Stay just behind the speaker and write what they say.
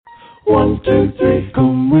1, 2, 3,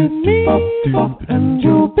 come with me, and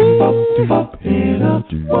you'll be in a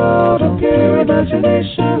world of pure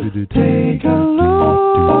imagination. Take a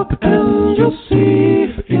look, and you'll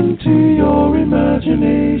see into your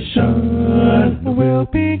imagination. We'll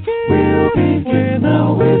begin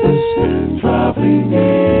now with this, traveling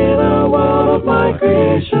in a world of my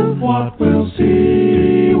creation. What we'll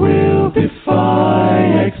see will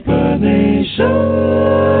defy explanation.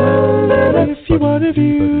 And if you want to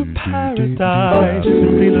view paradise,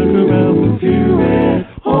 simply look around and view it.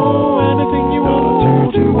 Oh, anything you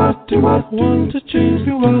want to do, what want to change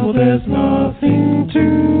the world, there's nothing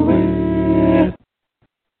to it.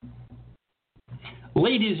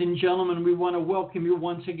 Ladies and gentlemen, we want to welcome you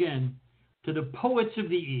once again to the Poets of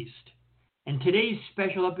the East and today's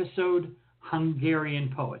special episode, Hungarian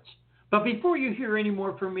Poets. But before you hear any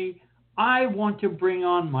more from me, I want to bring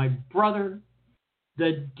on my brother,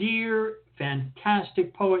 the dear,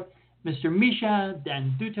 fantastic poet, Mr. Mircea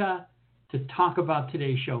Dan Duta, to talk about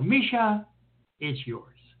today's show. Mircea, it's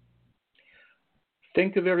yours.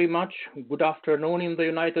 Thank you very much. Good afternoon in the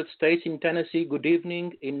United States, in Tennessee. Good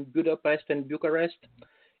evening in Budapest and Bucharest.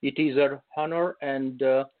 It is an honor and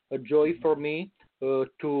a joy for me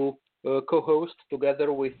to co-host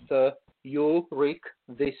together with you, Rick,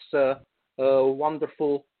 this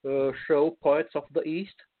wonderful show, Poets of the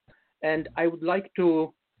East. And I would like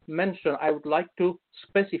to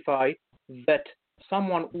specify that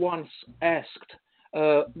someone once asked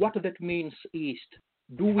what that means, East.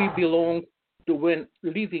 Do we belong to, when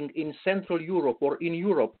living in Central Europe or in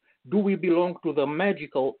Europe, do we belong to the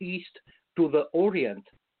magical East, to the Orient?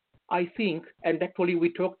 I think, and actually we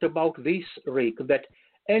talked about this, Rick, that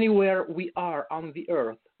anywhere we are on the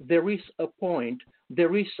earth, there is a point,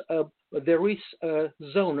 there is a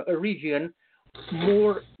zone, a region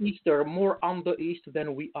more eastern, more on the east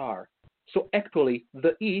than we are. So actually,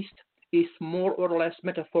 the East is more or less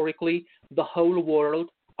metaphorically the whole world,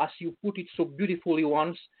 as you put it so beautifully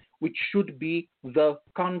once, which should be the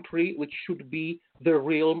country, which should be the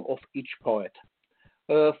realm of each poet.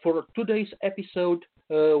 For today's episode,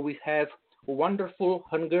 we have wonderful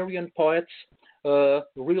Hungarian poets,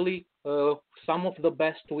 really some of the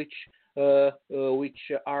best which do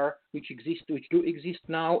exist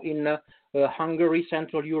now in Hungary,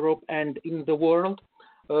 Central Europe, and in the world.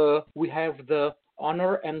 We have the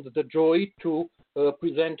honor and the joy to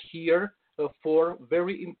present here four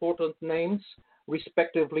very important names,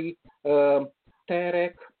 respectively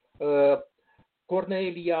Terek,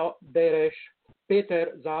 Kornélia,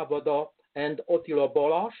 Péter, Závada, and Attila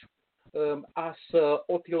Balazs. As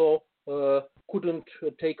Attila couldn't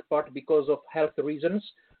take part because of health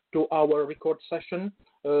reasons to our record session,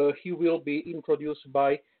 he will be introduced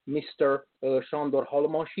by Mr. Sandor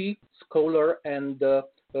Halmosi, scholar and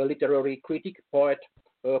literary critic, poet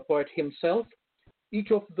himself.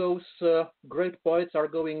 Each of those great poets are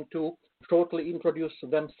going to shortly introduce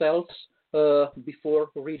themselves before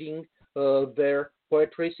reading their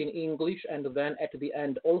poetry in English and then at the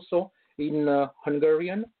end also in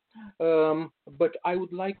Hungarian. But I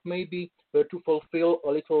would like maybe to fulfill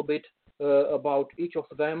a little bit about each of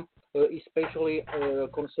them, especially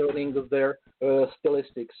concerning their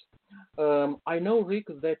stylistics. I know, Rick,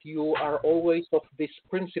 that you are always of this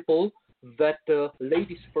principle that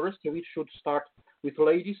ladies first, we should start with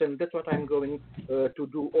ladies, and that's what I'm going to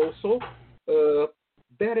do also.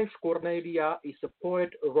 Kornélia is a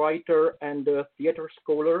poet, writer, and theater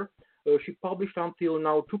scholar. She published until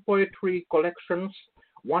now 2 poetry collections,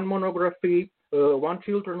 1 monography, 1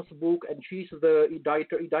 children's book, and she's the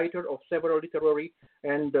editor of several literary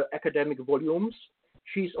and academic volumes.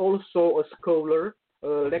 She's also a scholar,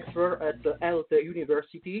 lecturer at the ELTE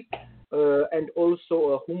University, and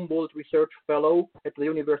also a Humboldt Research Fellow at the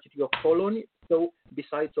University of Cologne. So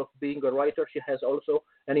besides of being a writer, she has also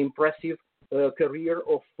an impressive career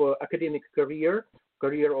of academic career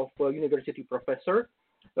of university professor.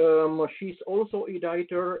 She's also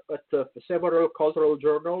editor at several cultural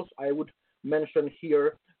journals. I would mention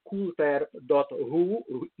here kulter.hu,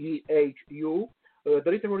 EHU, the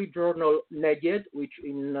literary journal Negyed, which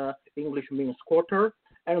in English means quarter,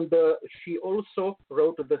 and she also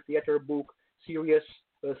wrote the theater book Serious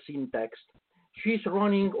Syntext. She's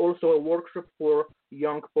running also a workshop for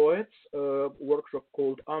young poets, workshop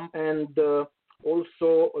called and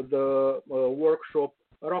also the workshop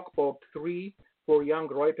Rockpop 3 for young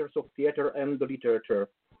writers of theater and literature.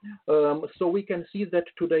 So we can see that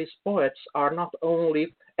today's poets are not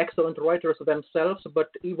only excellent writers themselves, but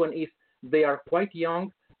even if they are quite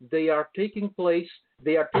young, they are taking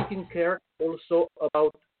care also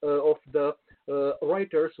about of the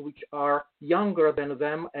writers which are younger than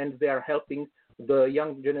them, and they are helping the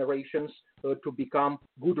young generations to become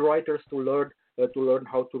good writers, to learn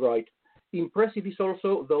how to write. Impressive is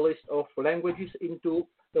also the list of languages into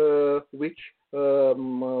which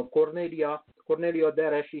Kornélia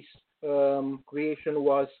Dereš's creation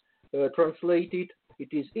was translated.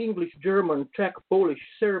 It is English, German, Czech, Polish,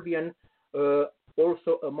 Serbian,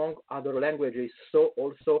 also among other languages. So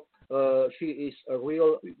also she is a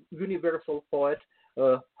real universal poet,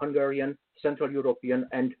 Hungarian, Central European,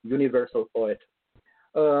 and universal poet.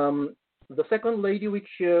 The second lady which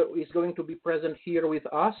is going to be present here with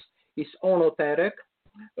us is Terek.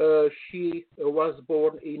 She was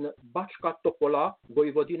born in Bacska Topola,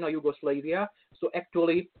 Vojvodina, Yugoslavia. So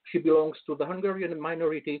actually, she belongs to the Hungarian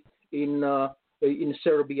minority in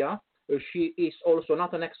Serbia. She is also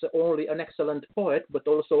not only an excellent poet, but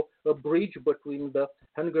also a bridge between the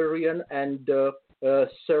Hungarian and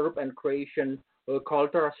Serb and Croatian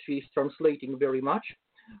culture, as she is translating very much.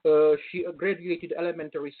 She graduated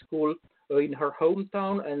elementary school in her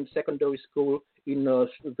hometown and secondary school in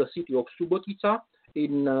the city of Subotica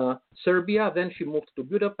in Serbia. Then she moved to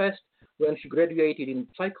Budapest when she graduated in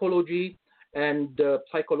psychology and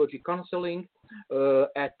psychology counseling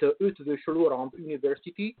at Eötvös Loránd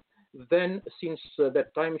University. Then, since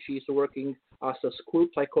that time, she is working as a school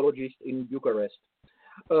psychologist in Bucharest.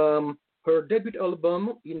 Her debut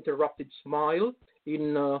album, Interrupted Smile,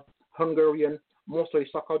 in Hungarian Mosoly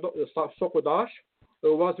Szakodás,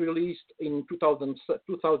 was released in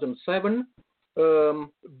 2007.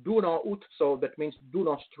 Duna utca, that means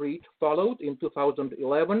Duna Street, followed in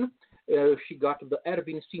 2011. She got the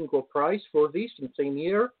Ervin Cinco Prize for this in the same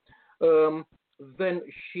year. Then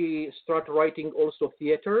she started writing also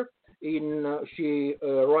theater. She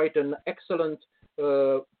wrote an excellent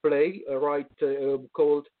play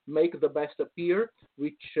called Make the Best Appear,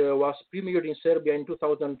 which was premiered in Serbia in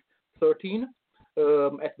 2013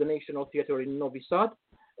 at the National Theatre in Novi Sad.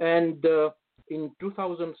 And in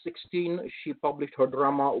 2016, she published her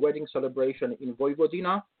drama Wedding Celebration in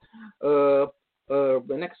Vojvodina.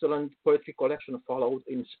 An excellent poetry collection followed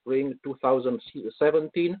in spring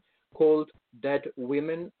 2017 called Dead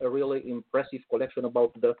Women, a really impressive collection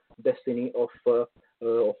about the destiny of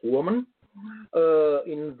women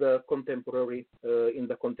in the contemporary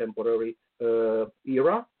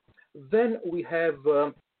era. Then we have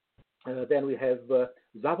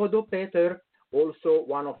Závada Péter, also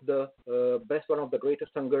one of the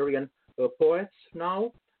greatest Hungarian poets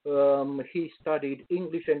now. He studied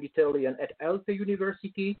English and Italian at ELTE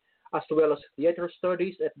University, as well as theater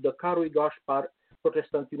studies at the Károly Gáspár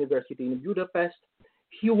Protestant University in Budapest.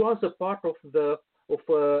 He was a part of a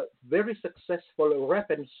very successful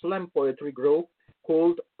rap and slam poetry group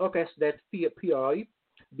called Akezdet PI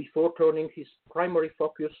before turning his primary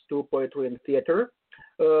focus to poetry and theater.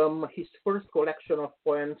 His first collection of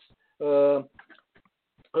poems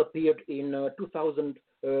appeared in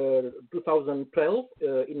 2012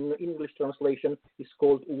 in English translation is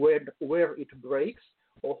called Where It Breaks,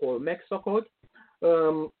 or Megszakad.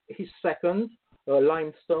 His second,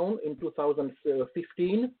 Limestone, in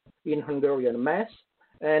 2015 in Hungarian Mass,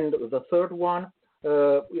 and the third one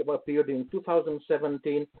appeared in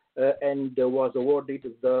 2017 and was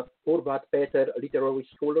awarded the Závada Péter Literary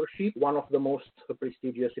Scholarship, one of the most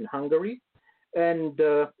prestigious in Hungary. And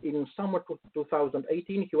in summer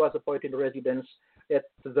 2018, he was a poet in residence at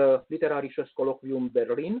the Literarisches Kolloquium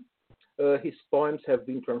Berlin. His poems have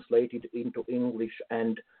been translated into English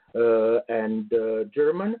and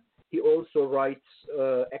German. He also writes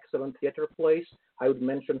excellent theater plays. I would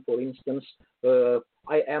mention, for instance,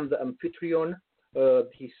 I Am the Amphitryon,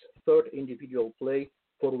 his third individual play,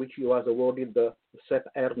 for which he was awarded the Sepp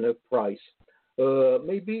Ernő Prize.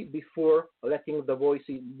 Maybe before letting the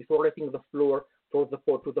floor to the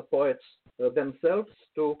poets themselves,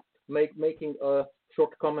 to making a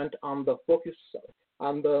short comment on the focus,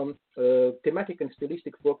 on the thematic and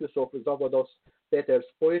stylistic focus of Závada Péter's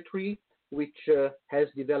poetry, which has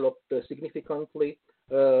developed significantly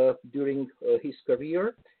during his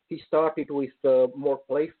career. He started with more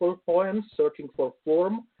playful poems, searching for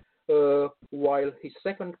form, while his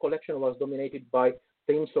second collection was dominated by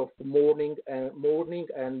themes of mourning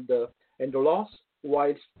and loss,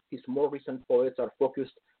 whilst his more recent poets are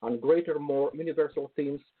focused on greater, more universal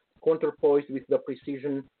themes, counterpoised with the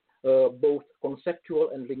precision, both conceptual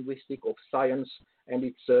and linguistic, of science and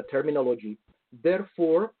its terminology.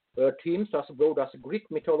 Therefore, themes as broad as Greek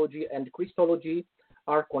mythology and Christology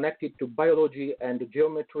are connected to biology and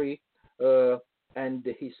geometry, and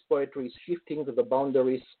his poetry is shifting the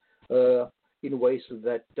boundaries in ways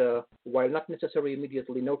that, while not necessarily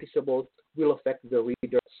immediately noticeable, will affect the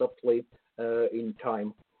reader subtly in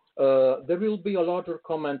time. There will be a larger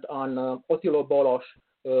comment on Attila Balazs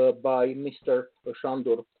by Mr.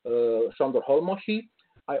 Sandor Halmosi.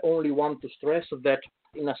 I only want to stress that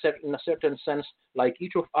in a certain sense, like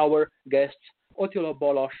each of our guests, Attila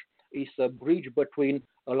Balazs is a bridge between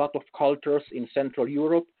a lot of cultures in Central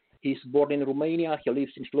Europe. He's born in Romania. He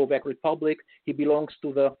lives in Slovak Republic. He belongs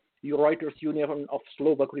to the Writers Union of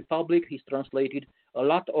Slovak Republic. He's translated a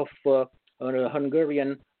lot of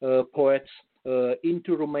Hungarian poets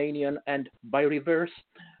into Romanian and by reverse.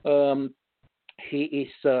 He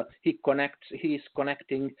is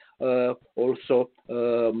connecting also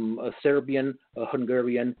Serbian,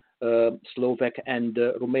 Hungarian, Slovak and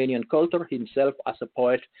Romanian culture. Himself as a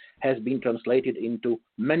poet has been translated into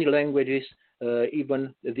many languages.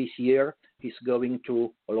 Even this year, he's going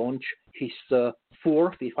to launch his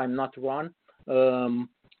fourth, if I'm not wrong,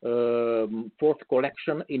 fourth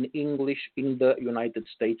collection in English in the United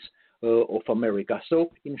States of America.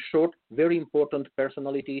 So, in short, very important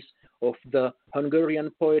personalities of the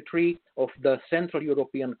Hungarian poetry, of the Central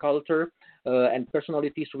European culture, and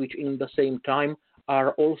personalities which, in the same time,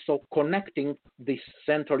 are also connecting these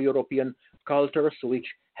Central European cultures, which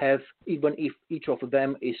have, even if each of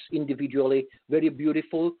them is individually very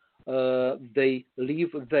beautiful, they live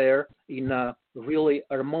there in a really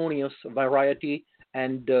harmonious variety,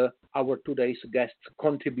 and our today's guests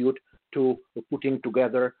contribute to putting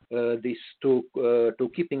together to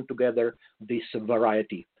keeping together this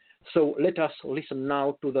variety. So let us listen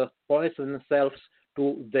now to the poets themselves,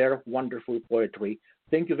 to their wonderful poetry.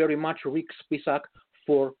 Thank you very much, Rick Spisak,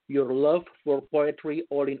 for your love for poetry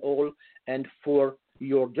all in all, and for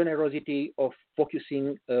your generosity of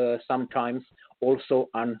focusing sometimes also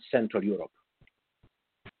on Central Europe.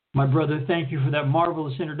 My brother, thank you for that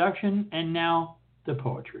marvelous introduction. And now, the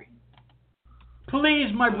poetry.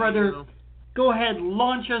 Please, my brother, go ahead,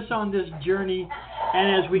 launch us on this journey.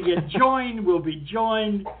 And as we get joined, we'll be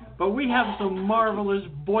joined. But we have some marvelous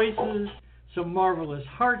voices, some marvelous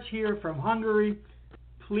hearts here from Hungary.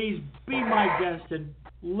 Please be my guest and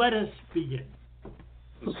let us begin.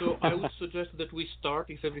 So I would suggest that we start,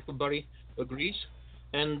 if everybody agrees.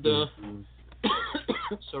 And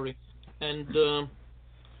sorry. And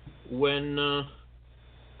when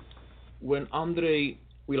Andrei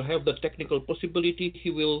will have the technical possibility,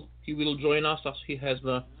 he will join us, as he has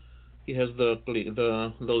the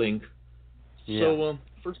link. Yeah. So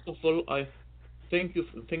first of all, I thank you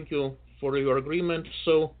for your agreement.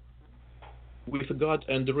 So with God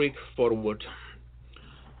and Rick, forward.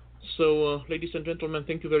 So ladies and gentlemen,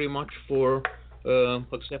 thank you very much for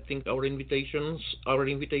accepting our invitation,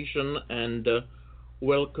 and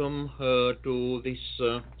welcome to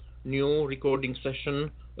this new recording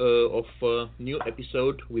session of a new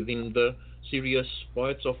episode within the series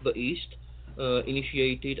Poets of the East,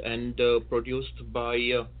 initiated and produced by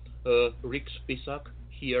Rick Spisak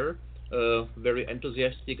here, very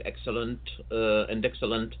enthusiastic, excellent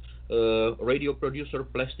radio producer,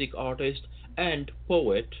 plastic artist, and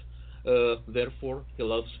poet. Therefore, he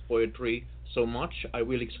loves poetry so much. I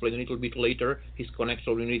will explain a little bit later his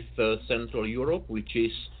connection with Central Europe, which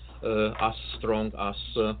is as strong as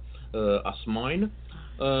mine.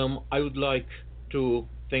 I would like to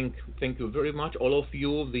thank you very much, all of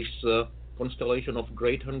you, this constellation of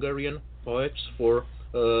great Hungarian poets, for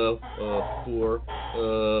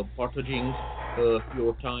partaging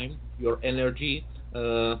your time, your energy.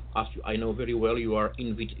 As I know very well, you are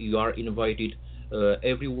invited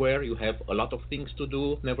everywhere. You have a lot of things to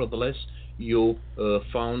do. Nevertheless, you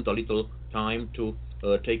found a little time to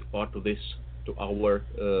take part to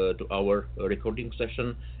our recording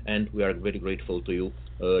session, and we are very grateful to you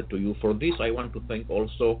for this. I want to thank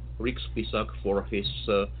also Rick Spisak for his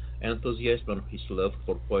enthusiasm, his love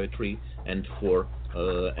for poetry and for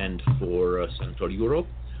Central Europe.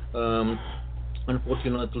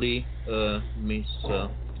 Unfortunately, Miss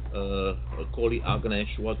Koli Agnes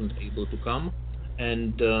wasn't able to come,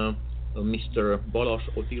 and Mr. Balazs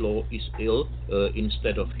Attila is ill.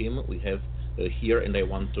 Instead of him, we have here, and I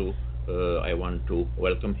want to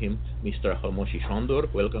welcome him, Mr. Halmosi Sandor.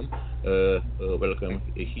 Welcome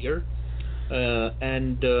here,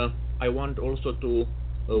 and I want also to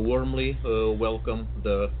warmly welcome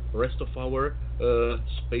the rest of our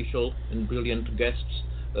special and brilliant guests,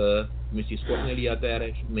 Mrs. Kornélia,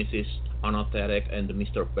 Mrs. Anna Terek, and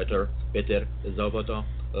Mr. Peter Závada,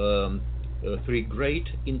 three great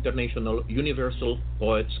international universal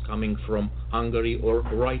poets coming from Hungary or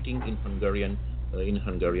writing in Hungarian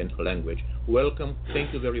language. Welcome.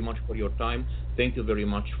 Thank you very much for your time. Thank you very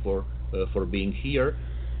much for being here.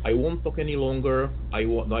 I won't talk any longer. I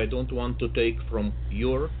don't want to take from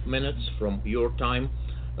your minutes, from your time.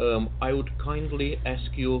 I would kindly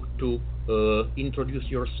ask you to introduce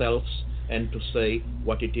yourselves and to say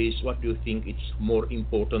what it is, what do you think it's more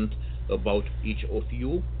important about each of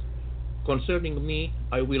you. Concerning me,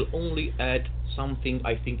 I will only add something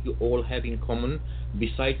I think you all have in common,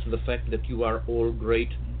 besides the fact that you are all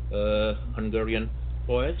great Hungarian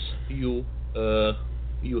poets. You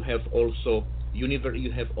have also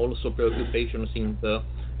preoccupations in the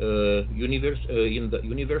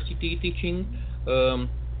university teaching.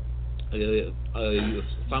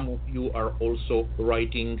 Some of you are also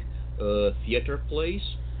writing theater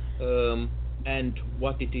plays, and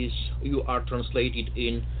what it is, you are translated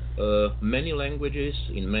in many languages,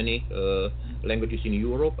 in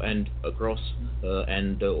Europe and across,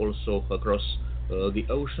 and also across the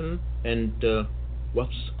ocean. And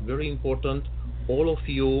what's very important, all of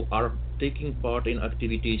you are taking part in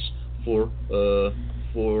activities for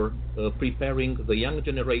preparing the young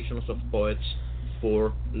generations of poets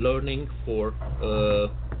for learning, for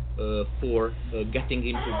getting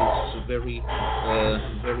into this very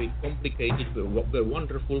complicated, very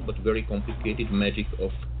wonderful but very complicated magic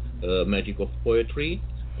of poetry,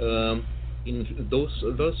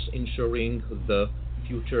 thus ensuring the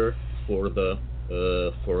future for the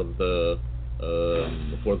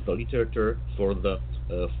literature, for the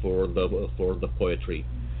poetry.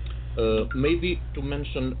 Maybe to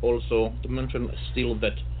mention still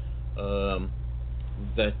that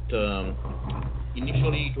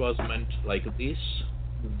initially it was meant like this,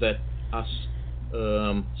 that as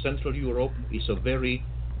Central Europe is a very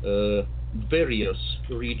various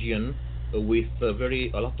region with a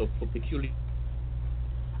lot of peculiar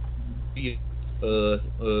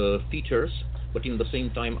features, but in the same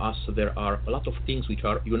time as there are a lot of things which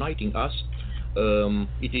are uniting us,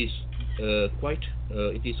 it is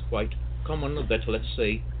quite common that, let's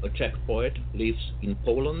say, a Czech poet lives in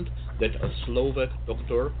Poland, that a Slovak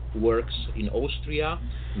doctor works in Austria,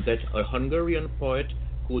 that a Hungarian poet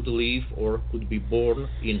could live or could be born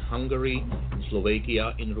in Hungary, in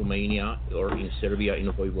Slovakia, in Romania, or in Serbia,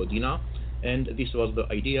 in Vojvodina. And this was the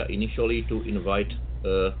idea initially, to invite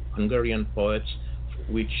Hungarian poets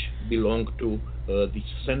which belong to this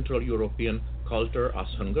Central European culture, as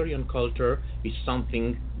Hungarian culture is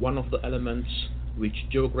one of the elements which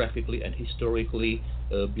geographically and historically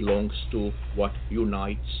belongs to what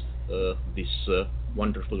unites this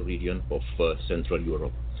wonderful region of Central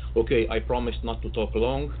Europe. Okay, I promised not to talk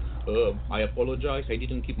long. I apologize, I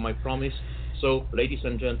didn't keep my promise. So, ladies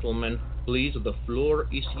and gentlemen, please, the floor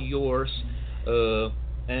is yours,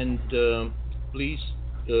 and please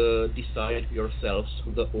decide yourselves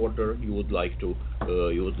the order you would like to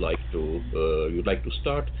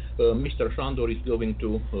start. Mr. Sandor is going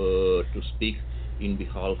to speak in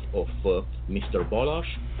behalf of Mr. Balazs.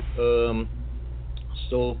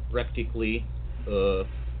 So practically 4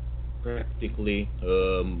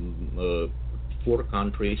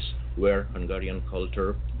 countries where Hungarian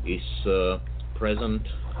culture is present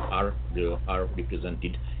are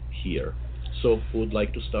represented here. So who would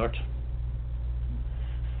like to start?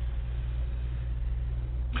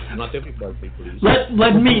 Not everybody, please.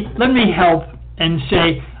 Let me help and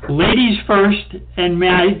say, ladies first, and may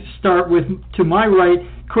I start with, to my right,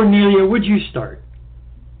 Kornélia, would you start?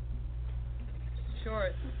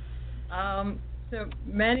 Sure. So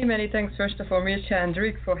many thanks, first of all, Mircea and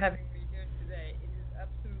Rick, for having me here today. It is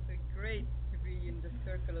absolutely great to be in the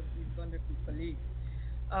circle of these wonderful colleagues.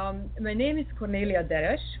 My name is Kornélia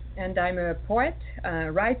Deres, and I'm a poet,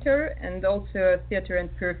 writer, and also a theater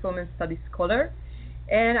and performance studies scholar.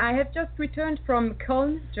 And I have just returned from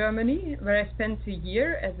Köln, Germany, where I spent a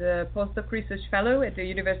year as a postdoc research fellow at the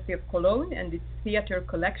University of Cologne and its theater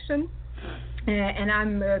collection. And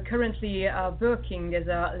I'm currently working as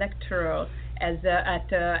a lecturer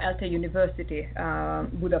at ELTE University,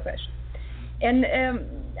 Budapest. And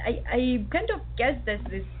I kind of guess that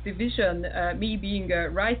this division, me being a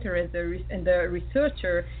writer and a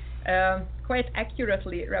researcher, quite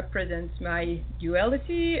accurately represents my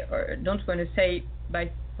duality, or don't want to say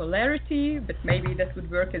bipolarity, but maybe that would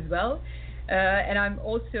work as well. And I'm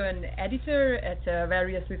also an editor at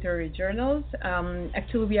various literary journals.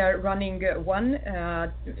 Actually, we are running one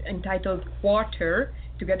entitled Quarter,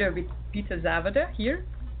 together with Peter Závada here.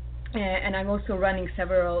 And I'm also running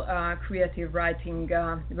several creative writing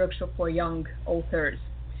workshops for young authors.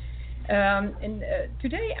 And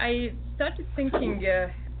today I started thinking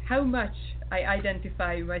how much I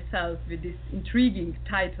identify myself with this intriguing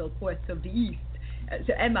title, Poets of the East.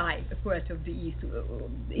 So am I a poet of the East?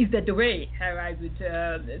 Is that the way how I would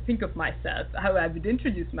think of myself, how I would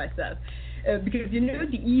introduce myself? Because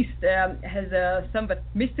the East has a somewhat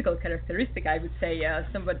mystical characteristic, I would say, a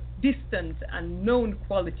somewhat distant, unknown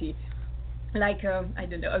quality, like a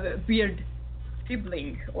weird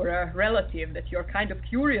sibling or a relative that you're kind of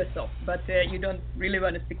curious of, but you don't really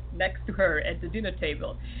want to sit next to her at the dinner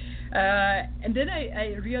table. And then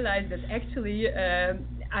I realized that actually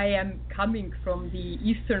I am coming from the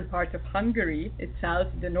eastern part of Hungary itself,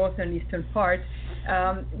 the northern eastern part,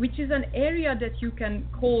 which is an area that you can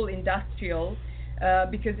call industrial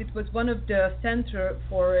because it was one of the center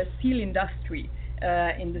for steel industry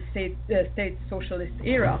in the state socialist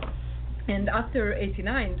era. And after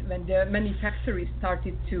 '89, when the many factories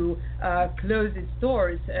started to close its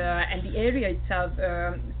doors and the area itself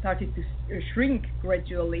started to shrink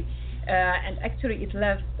gradually, and actually it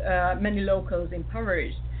left many locals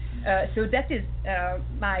impoverished. So that is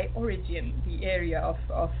my origin, the area of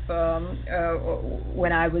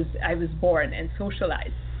when I was born and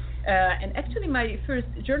socialized. And actually my first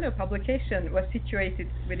journal publication was situated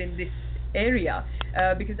within this area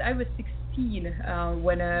because I was 16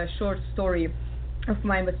 when a short story of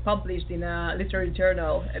mine was published in a literary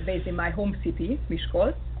journal based in my home city,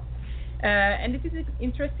 Miskolc. And it is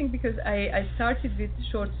interesting because I started with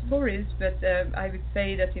short stories, but I would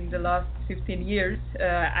say that in the last 15 years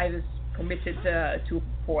I was committed to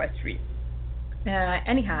poetry.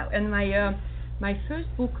 Anyhow, and my first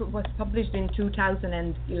book was published in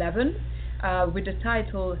 2011 with the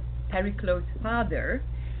title Terek's Father.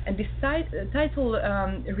 And this title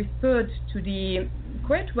referred to the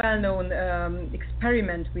quite well-known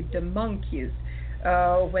experiment with the monkeys,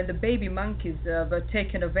 when the baby monkeys were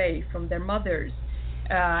taken away from their mothers,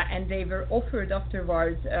 and they were offered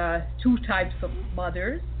afterwards two types of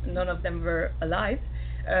mothers. None of them were alive: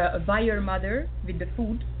 a wire mother with the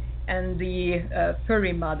food, and the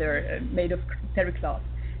furry mother made of terry cloth.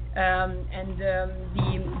 And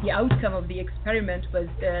the outcome of the experiment was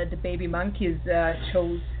the baby monkeys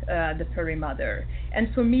chose the furry mother.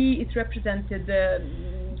 And for me, it represented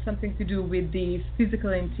something to do with the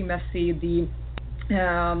physical intimacy,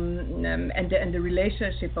 and the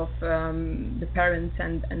relationship of the parents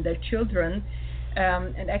and their children.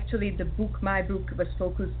 And actually, my book was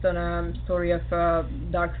focused on a story of a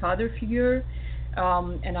dark father figure.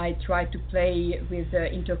 And I tried to play with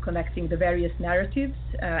interconnecting the various narratives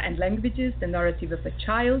and languages, the narrative of a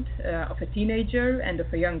child, of a teenager, and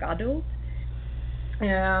of a young adult.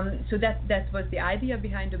 So that was the idea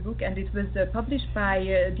behind the book, and it was published by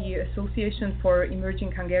the Association for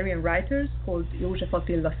Emerging Hungarian Writers, called József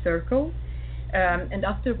Attila Circle. And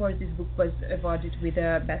afterwards, this book was awarded with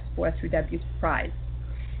a Best Poetry Debut Prize.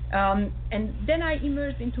 And then I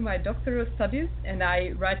immersed into my doctoral studies, and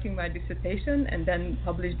I writing my dissertation, and then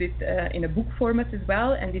published it in a book format as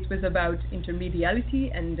well. And it was about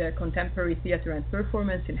intermediality and contemporary theater and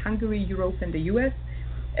performance in Hungary, Europe, and the US.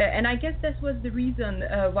 And I guess that was the reason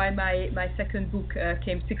why my second book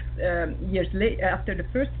came 6 years after the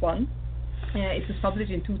first one. It was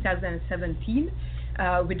published in 2017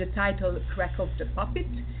 with the title Crack of the Puppet.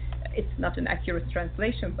 It's not an accurate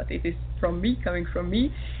translation, but it is coming from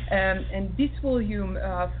me. And this volume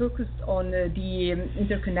focused on the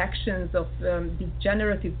interconnections of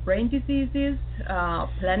degenerative brain diseases,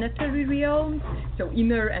 planetary realms, so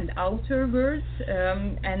inner and outer worlds,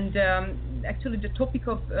 and actually the topic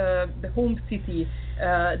of the home city,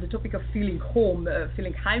 the topic of feeling home,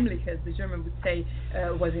 feeling heimlich, as the German would say,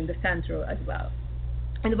 was in the center as well.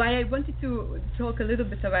 And why I wanted to talk a little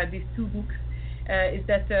bit about these two books is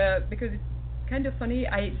that because it's kind of funny,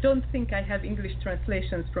 I don't think I have English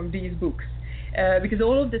translations from these books, because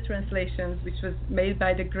all of the translations, which was made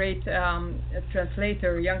by the great young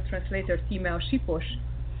translator Tímea Sipos,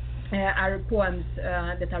 are poems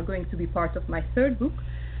that are going to be part of my third book,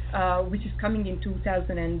 which is coming in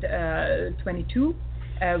 2022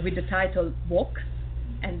 with the title Box.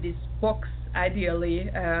 And this box ideally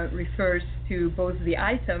refers to both the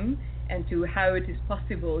item and to how it is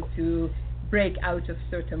possible to break out of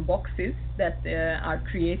certain boxes that are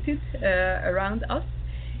created around us,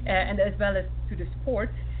 and as well as to the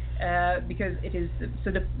sport, because it is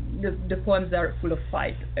so the poems are full of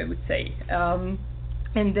fight, I would say.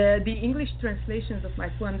 And the English translations of my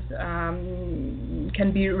poems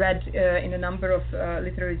can be read in a number of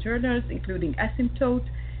literary journals, including Asymptote,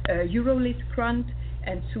 Eurolit, Krant,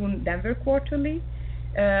 and soon Denver Quarterly.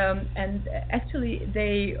 And actually,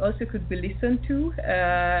 they also could be listened to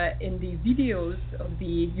in the videos of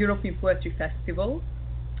the European Poetry Festival.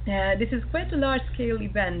 This is quite a large-scale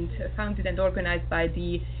event founded and organized by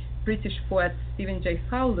the British poet Stephen J.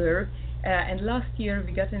 Fowler, And last year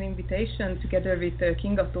we got an invitation together with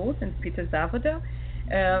King of Thought and Peter Závada.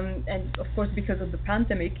 And of course, because of the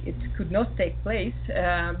pandemic, it could not take place.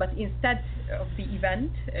 But instead of the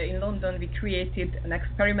event in London, we created an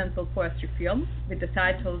experimental poetry film with the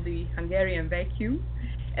title The Hungarian Vacuum.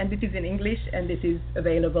 And it is in English and it is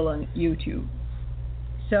available on YouTube.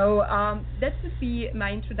 So that would be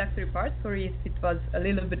my introductory part. Sorry if it was a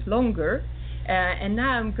little bit longer. And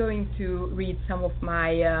now I'm going to read some of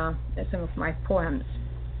my poems.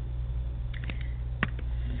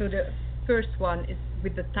 So the first one is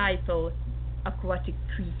with the title Aquatic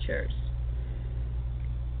Creatures.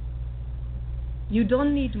 You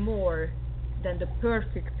don't need more than the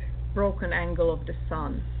perfect broken angle of the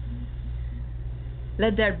sun.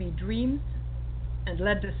 Let there be dreams, and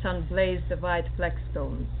let the sun blaze the white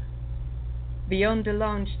flagstones. Beyond the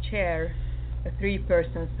lounge chair, a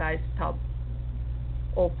 3-person-sized tub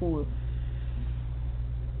or pool.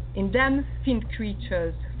 In them, finned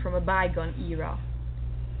creatures from a bygone era.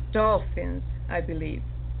 Dolphins, I believe.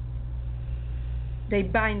 They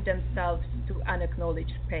bind themselves to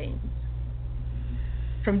unacknowledged pains.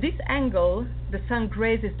 From this angle, the sun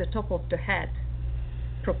grazes the top of the head,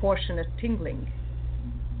 proportionate tingling.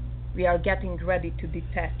 We are getting ready to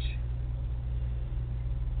detach.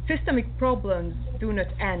 Systemic problems do not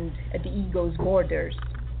end at the ego's borders.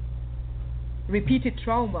 Repeated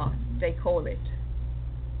trauma, they call it.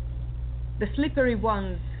 The slippery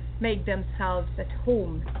ones make themselves at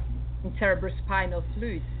home in cerebrospinal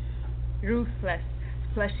fluid. Ruthless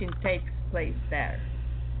splashing takes place there.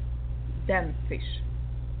 Them fish.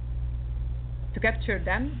 To capture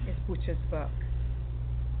them is butcher's work.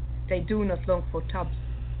 They do not long for tubs.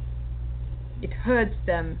 It hurts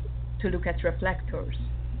them to look at reflectors,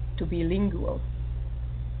 to be lingual.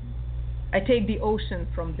 I take the ocean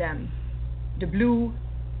from them, the blue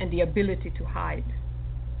and the ability to hide.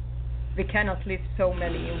 We cannot lift so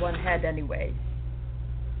many in one head anyway.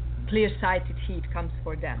 Clear-sighted heat comes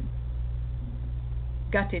for them.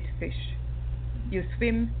 Gutted fish. You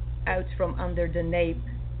swim out from under the nape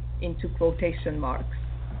into quotation marks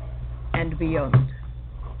and beyond.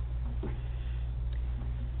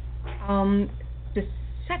 The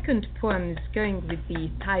second poem is going with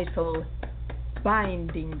the title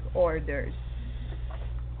Binding Orders.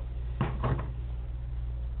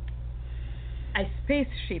 I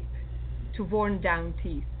spaceship to worn down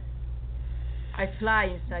teeth. I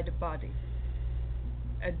fly inside the body.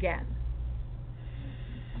 Again.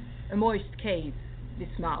 A moist cave,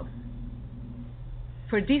 this mouth.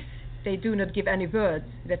 For this, they do not give any words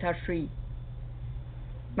that are free.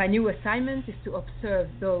 My new assignment is to observe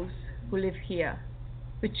those who live here,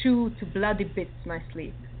 who chew to bloody bits my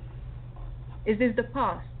sleep. Is this the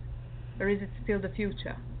past, or is it still the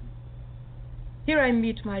future? Here I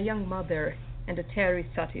meet my young mother and a tarry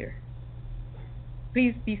satyr.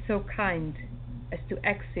 Please be so kind as to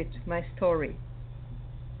exit my story.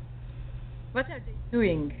 What are they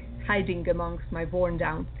doing, hiding amongst my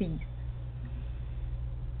worn-down teeth?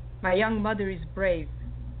 My young mother is brave,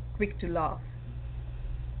 quick to laugh.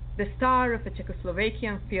 The star of a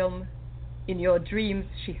Czechoslovakian film, in your dreams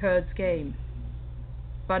she herds game.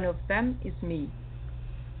 One of them is me,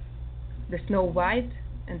 the Snow White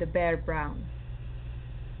and the Bear Brown.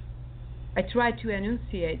 I try to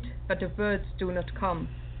enunciate, but the words do not come.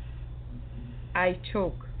 I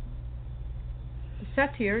choke. The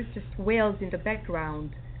satyr just wails in the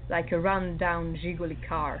background like a run-down Zhiguli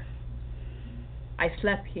car. I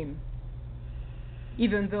slap him,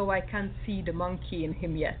 even though I can't see the monkey in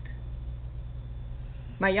him yet.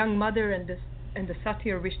 My young mother and the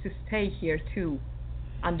satyr wish to stay here too,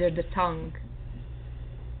 under the tongue.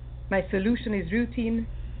 My solution is routine,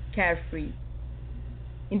 carefree.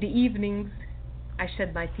 In the evenings, I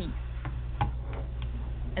shed my teeth.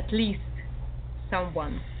 At least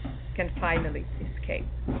someone can finally escape.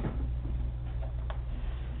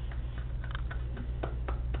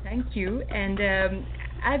 Thank you. And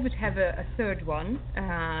I would have a third one,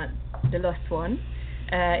 the last one.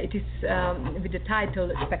 It is with the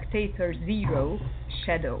title Spectator Zero,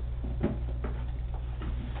 Shadow.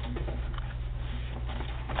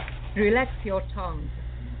 Relax your tongue.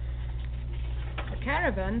 A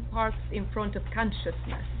caravan parks in front of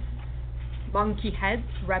consciousness. Monkey heads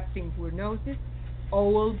wrapped in wool noses,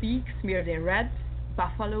 owl beaks smeared in red,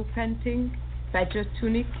 buffalo panting, badger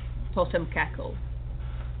tunic, totem cackle.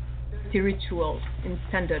 Dirty ritual in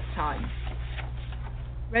standard time.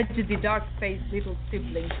 Reggie dark-faced little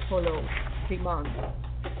siblings follow, demand.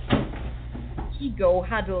 Ego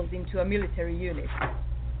huddles into a military unit.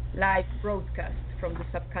 Live broadcast from the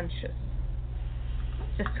subconscious.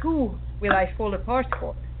 Just who will I fall apart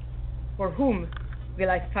for? For whom Will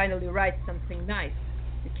I finally write something nice,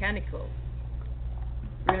 mechanical?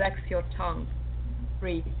 Relax your tongue.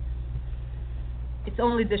 Breathe. It's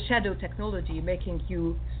only the shadow technology making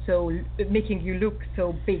you look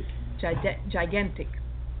so big, gigantic.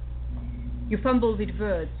 You fumble with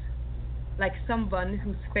words, like someone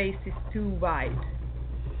whose face is too wide.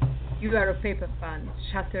 You are a paper fan,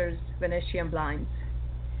 shutters, Venetian blinds.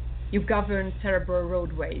 You govern cerebral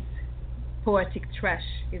roadways. Poetic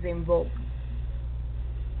trash is in vogue.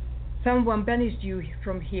 Someone banished you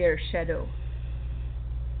from here, shadow.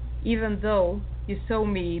 Even though you saw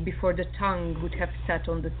me before the tongue would have sat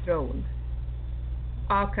on the throne.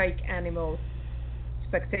 Archaic animal,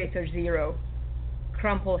 spectator zero,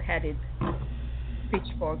 crumple-headed,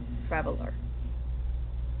 pitchfork traveler.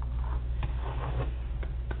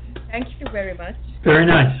 Thank you very much. Very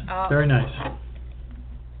nice. Very nice.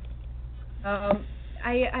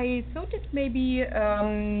 I thought that maybe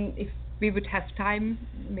if we would have time,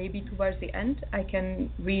 maybe towards the end, I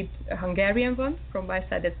can read a Hungarian one from my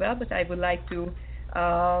side as well, but I would like to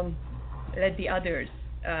let the others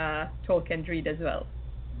talk and read as well.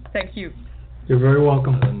 Thank you. You're very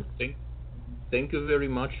welcome. Thank you very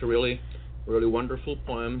much. Really wonderful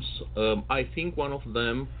poems. I think one of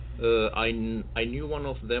them, I knew one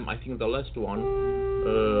of them, I think the last one,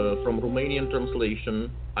 from Romanian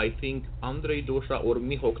translation. I think Andrei Dosha or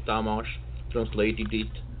Mihok Tamás translated it.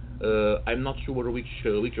 I'm not sure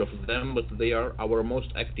which of them, but they are our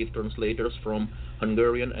most active translators from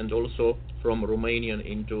Hungarian and also from Romanian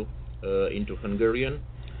into Hungarian.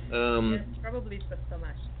 Yes, probably it was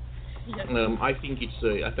Tamás. Yes. I think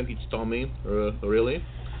it's Tommy, really.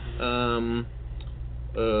 And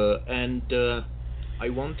I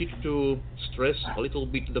wanted to stress a little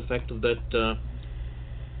bit the fact that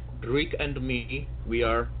Rick and me, we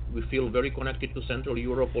feel very connected to Central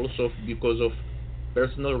Europe also because of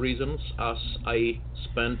personal reasons, as I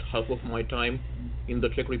spent half of my time in the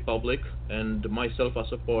Czech Republic, and myself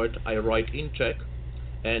as a poet, I write in Czech,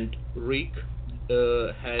 and Rick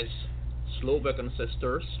has Slovak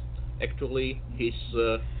ancestors. Actually, his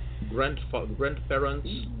grandparents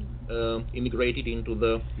immigrated into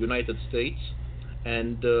the United States,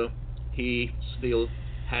 and he still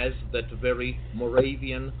has that very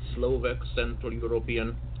Moravian, Slovak, Central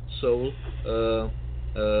European soul,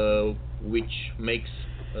 which makes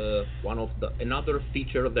another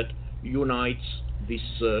feature that unites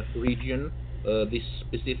this region, this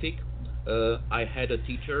specific. I had a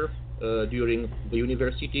teacher during the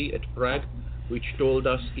university at Prague, which told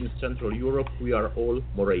us in Central Europe we are all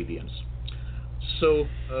Moravians. So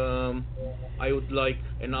I would like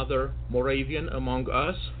another Moravian among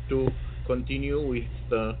us to continue with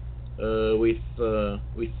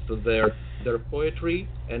their poetry,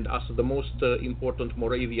 and as the most important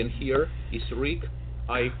Moravian here is Rick,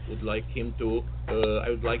 I would like him to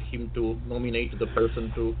nominate the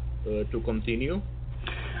person to continue.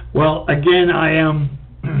 Well, again, I am,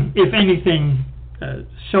 if anything,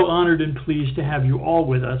 so honored and pleased to have you all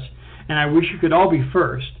with us, and I wish you could all be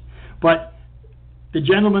first. But the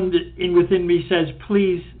gentleman within me says,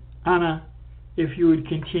 please, Anna, if you would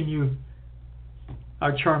continue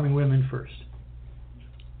our charming women first.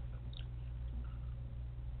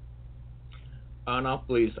 Anna,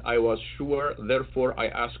 please. I was sure, therefore I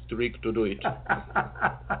asked Rick to do it.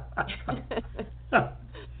 Of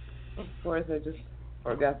course, I just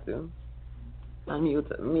forgot to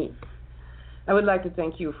unmute me. I would like to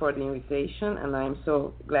thank you for the invitation, and I am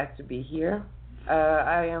so glad to be here.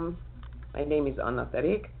 My name is Anna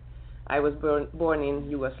Terek. I was born in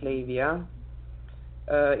Yugoslavia,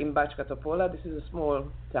 in Bácska Topola. This is a small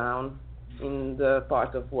town in the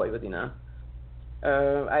part of Vojvodina.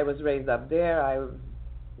 I was raised up there. I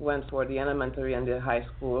went for the elementary and the high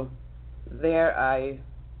school there. I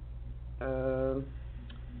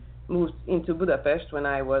moved into Budapest when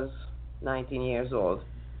I was 19 years old.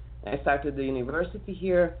 I started the university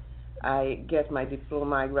here. I get my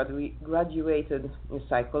diploma. I graduated in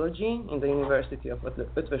psychology in the University of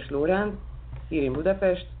Eötvös Loránd here in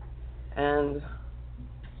Budapest, and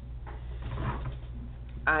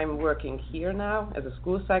I'm working here now as a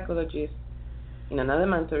school psychologist in an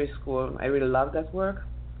elementary school. I really love that work.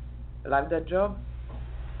 I love that job,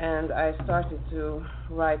 and I started to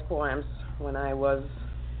write poems when I was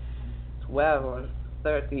 12 or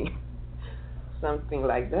 30, something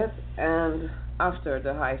like that. And after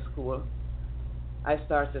the high school, I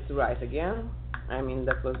started to write again. I mean,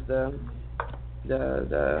 that was the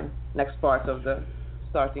next part of the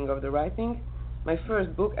starting of the writing. My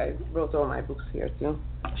first book, I wrote all my books here to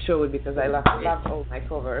show it because I love all my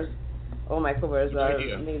covers. All my covers are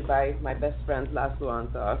made by my best friend László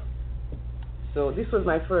Antal. So this was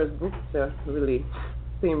my first book. It's a really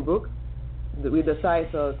thin book with the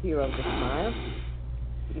title Tear of the Smile.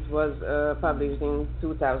 It was published in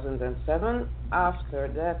 2007. After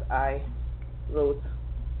that, I wrote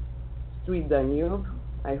Street Danube.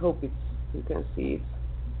 I hope you can see it.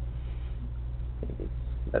 Maybe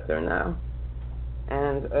it's better now.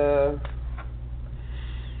 And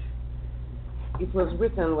it was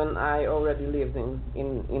written when I already lived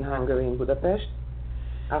in Hungary, in Budapest.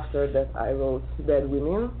 After that, I wrote Dead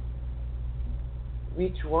Women,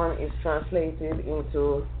 which one is translated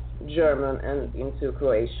into German and into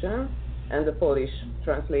Croatian, and the Polish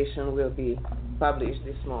translation will be published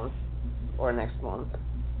this month or next month.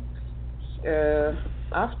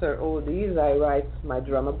 After all these, I write my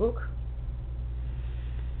drama book.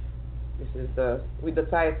 This is with the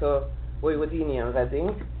title Vojvodinian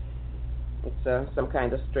Wedding. It's some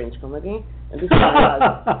kind of strange comedy, and this is my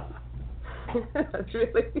last. It's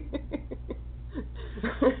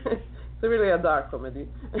really a dark comedy.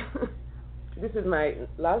 This is my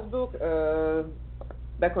last book,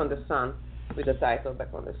 Back on the Sun, with the title Back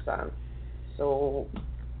on the Sun. So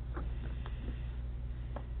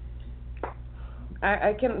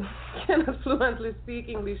I cannot fluently speak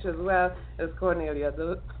English as well as Kornélia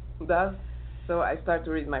does, so I start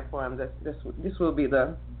to read my poem. This will be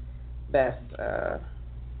the best.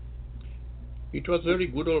 It was very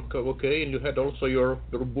good, okay, and you had also your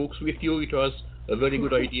books with you. It was a very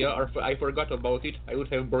good idea. I forgot about it. I would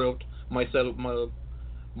have brought myself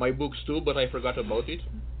my books too, but I forgot about it.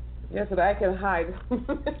 Yes, but I can hide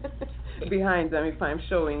behind them if I'm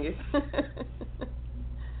showing it.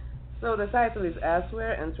 So the title is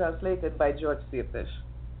Elsewhere and translated by George Sirtes.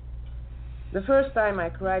 The first time I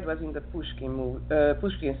cried was in the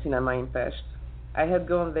Pushkin cinema in Pest. I had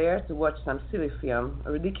gone there to watch some silly film,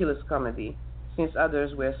 a ridiculous comedy, since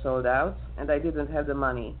others were sold out and I didn't have the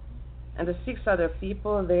money. And the 6 other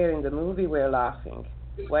people there in the movie were laughing,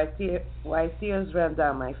 while tears ran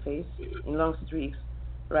down my face in long streaks,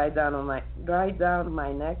 right down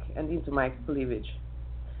my neck and into my cleavage.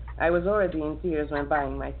 I was already in tears when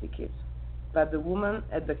buying my tickets, but the woman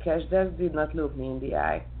at the cash desk did not look me in the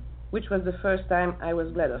eye, which was the first time I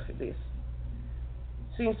was glad of this,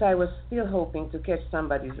 since I was still hoping to catch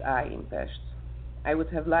somebody's eye in Pest. I would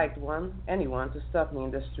have liked anyone to stop me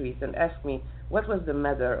in the street and ask me what was the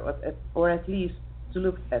matter, or at least to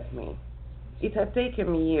look at me. It had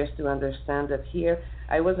taken me years to understand that here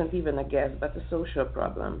I wasn't even a guest but a social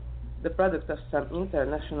problem, the product of some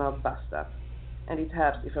international bust-up. And it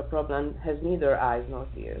helps if a problem has neither eyes nor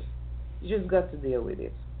ears. You just got to deal with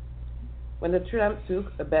it. When the tram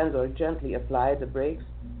took a bend or gently applied the brakes,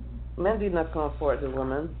 men did not comfort the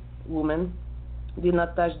women did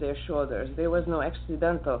not touch their shoulders. There was no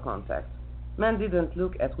accidental contact. Men didn't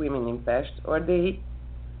look at women in Pest, or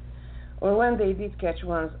when they did catch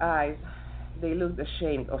one's eyes, they looked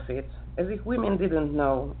ashamed of it, as if women didn't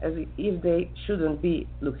know, as if they shouldn't be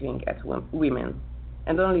looking at women,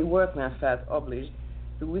 and only workmen felt obliged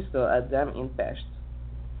to whistle at them in Pest.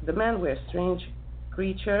 The men were strange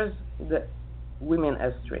creatures, the women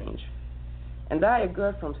as strange. And I, a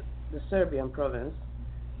girl from the Serbian province,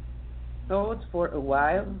 thought for a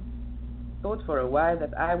while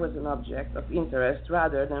that I was an object of interest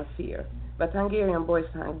rather than fear, but Hungarian boys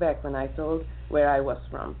hung back when I told where I was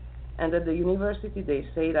from, and at the university they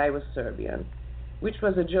said I was Serbian, which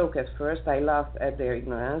was a joke at first. I laughed at their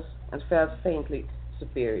ignorance and felt faintly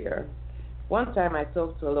superior. One time I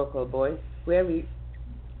talked to a local boy who,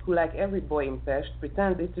 like every boy in Pest,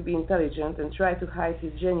 pretended to be intelligent and tried to hide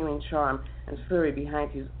his genuine charm and fury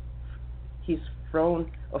behind his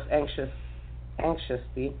frown of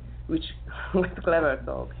anxiety, which with clever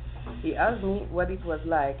talk. He asked me what it was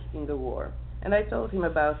like in the war, and I told him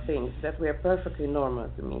about things that were perfectly normal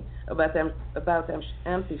to me, about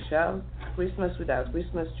empty shelves, Christmas without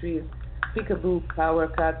Christmas trees, peekaboo power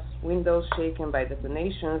cuts, windows shaken by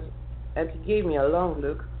detonations, and he gave me a long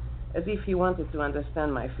look, as if he wanted to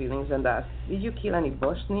understand my feelings, and asked, "Did you kill any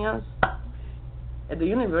Bosnians?" At the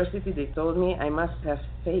university they told me I must have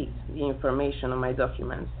faked the information on my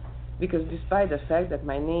documents, because despite the fact that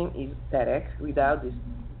my name is Terek without this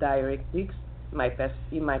diacritics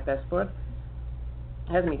in my passport,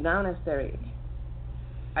 had me down as Terek.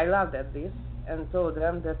 I laughed at this and told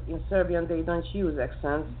them that in Serbian they don't use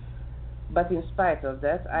accents, but in spite of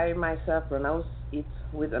that I myself pronounce it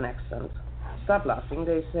with an accent. Stop laughing,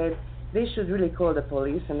 they said. They should really call the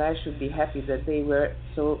police, and I should be happy that they were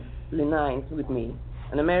so lenient with me.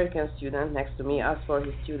 An American student next to me asked for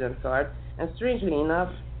his student card, and strangely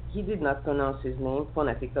enough, he did not pronounce his name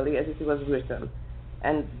phonetically as it was written,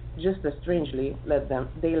 and just as strangely,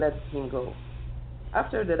 they let him go.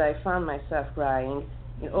 After that, I found myself crying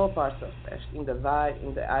in all parts of Pest, in the Vágy,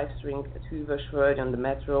 in the ice rink, at Hűvösvölgy, on the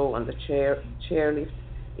metro, on the chairlift,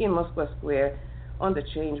 in Moscow Square, on the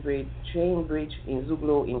chain bridge, in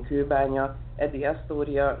Zugló, in Kőbánya, at the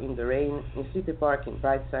Astoria, in the rain, in City Park, in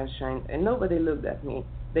bright sunshine, and nobody looked at me.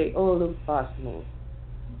 They all looked past me.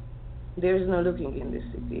 There is no looking in this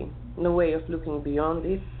city, no way of looking beyond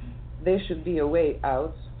it. There should be a way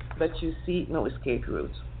out, but you see no escape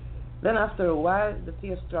route. Then after a while, the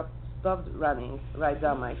tears stopped running right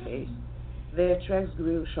down my face. Their tracks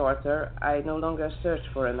grew shorter. I no longer searched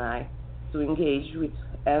for an eye to engage with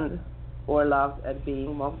and or laughed at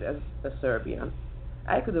being mocked as a Serbian.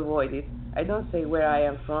 I could avoid it. I don't say where I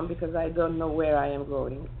am from because I don't know where I am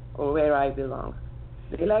going or where I belong.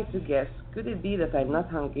 They like to guess. Could it be that I'm not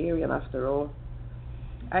Hungarian after all?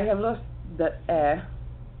 I have lost the air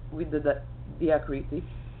with the diacritic.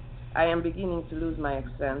 I am beginning to lose my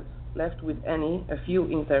accent, left with a few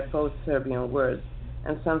interposed Serbian words,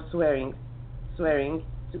 and some swearing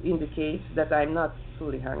to indicate that I'm not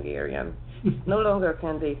fully Hungarian. No longer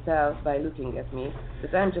can they tell by looking at me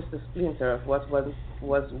that I'm just a splinter of what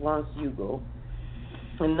was once Yugo,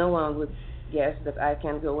 and no one would guess that I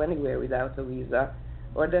can't go anywhere without a visa,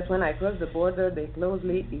 or that when I cross the border they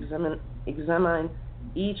closely examine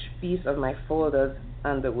each piece of my folded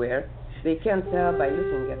underwear. They can tell by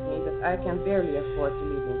looking at me that I can barely afford to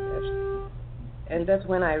live in Pest, and that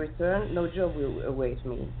when I return, no job will await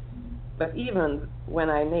me. But even when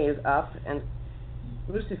I nailed up and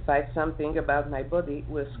crucified something about my body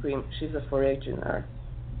will scream, she's a foreigner.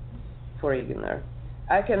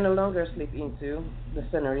 I can no longer slip into the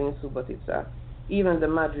scenery in Subotica. Even the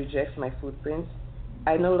mud rejects my footprints.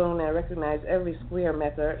 I no longer recognize every square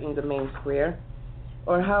meter in the main square,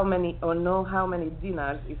 or know how many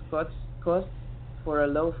dinars it costs for a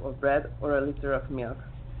loaf of bread or a liter of milk.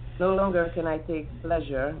 No longer can I take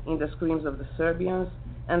pleasure in the screams of the Serbians,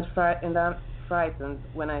 and I'm frightened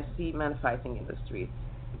when I see men fighting in the streets.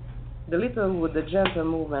 The little wood, the gentle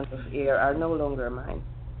movement of air are no longer mine.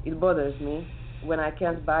 It bothers me when I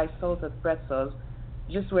can't buy salted pretzels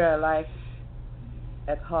just where I like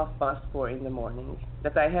at 4:30 in the morning,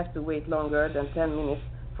 that I have to wait longer than 10 minutes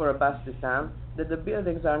for a bus to town, that the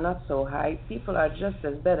buildings are not so high, people are just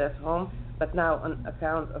as bad at home, but now on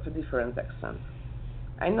account of a different accent.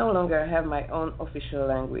 I no longer have my own official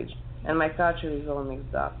language, and my culture is all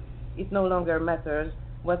mixed up. It no longer matters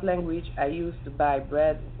what language I use to buy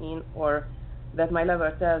bread in, or that my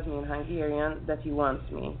lover tells me in Hungarian that he wants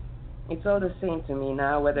me. It's all the same to me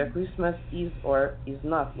now whether Christmas is or is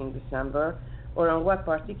not in December, or on what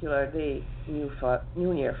particular day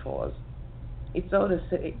New Year falls. It's all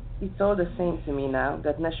the same to me now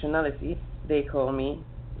that nationality they call me,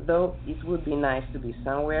 though it would be nice to be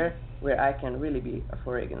somewhere where I can really be a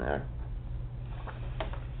foreigner.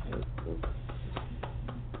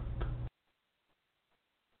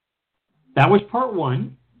 That was part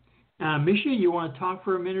one. Misha, you want to talk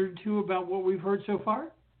for a minute or two about what we've heard so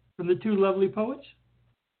far from the two lovely poets?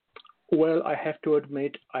 Well, I have to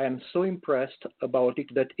admit, I am so impressed about it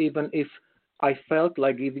that even if I felt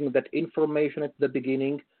like giving that information at the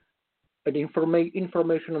beginning, an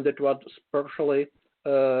information that was partially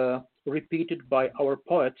repeated by our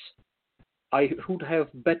poets, I should have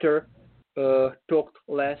better talked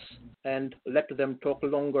less and let them talk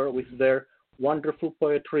longer with their wonderful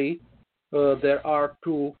poetry. There are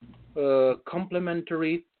two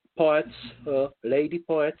complementary poets, lady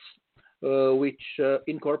poets, which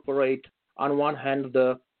incorporate on one hand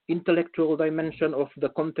the intellectual dimension of the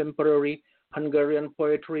contemporary Hungarian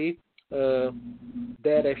poetry,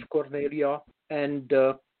 Deres Kornélia, and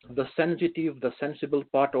the sensible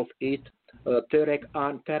part of it, Terek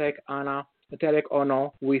Anna,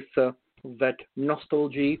 with that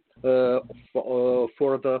nostalgia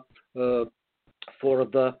for the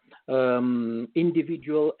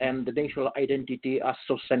individual and the national identity, as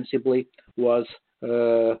so sensibly was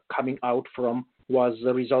coming out from, was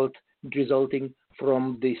resulting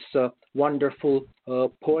from this wonderful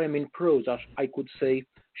poem in prose, as I could say.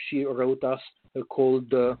 She wrote us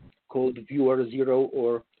called Viewer Zero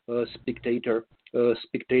or Spectator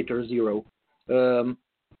Zero.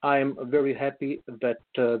 I'm very happy that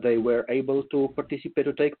they were able to participate,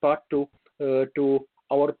 to take part to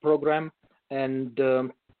our program, and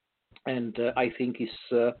I think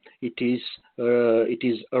it is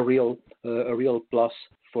a real plus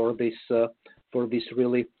for this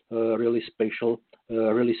really special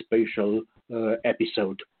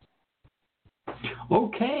episode.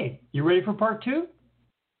 Okay, you ready for part two?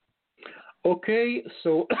 Okay,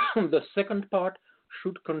 so the second part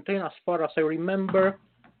should contain, as far as I remember,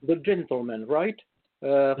 the gentleman, right?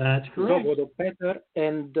 That's correct. Závada Péter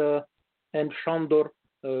and Sandor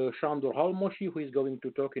Halmosi, who is going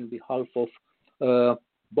to talk in behalf of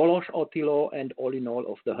Balazs Attila and all in all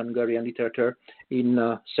of the Hungarian literature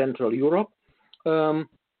in Central Europe.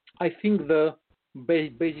 I think the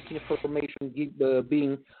basic information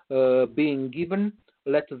being given,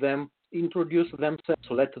 let them introduce themselves,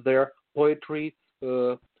 let their poetry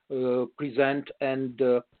present and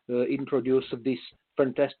introduce this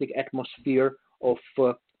fantastic atmosphere of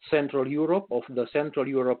Central Europe, of the Central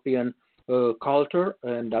European culture,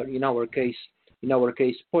 and in our case,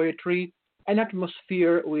 poetry, an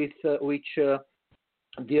atmosphere with which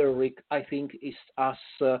dear Rick, I think, is as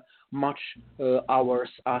much ours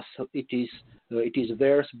as it is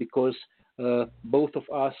theirs, because both of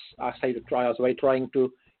us, as I was trying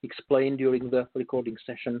to explain during the recording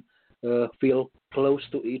session, feel close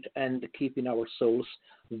to it and keep in our souls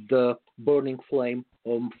the burning flame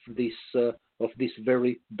of this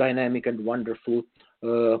very dynamic and wonderful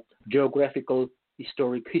geographical,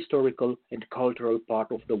 historical and cultural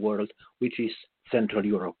part of the world, which is Central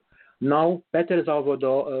Europe. Now,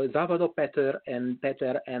 Závada Péter and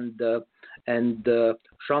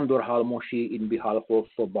Sandor Halmosi in behalf of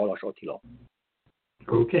Balazs Attila.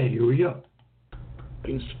 Okay, here we go.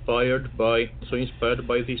 Inspired by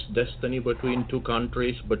this destiny between two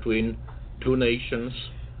countries, between two nations,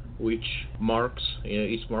 which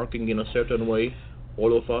is marking in a certain way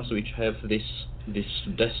all of us, which have this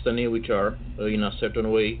destiny, which are in a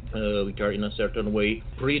certain way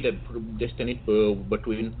predestined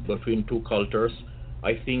between two cultures.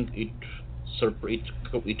 I think it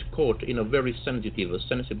caught in a very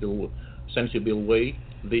sensible way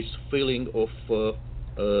this feeling of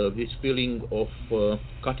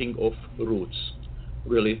cutting off roots.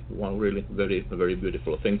 Really very, very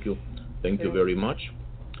beautiful. Thank you very much.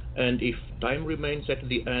 And if time remains at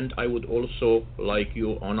the end, I would also like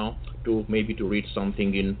you, Anna, to read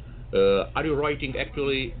something in. Are you writing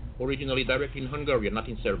actually originally directly in Hungarian, not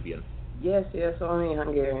in Serbian? Yes, only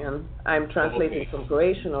Hungarian. I'm translating from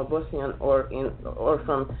Croatian or Bosnian or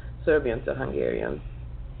from Serbian to Hungarian.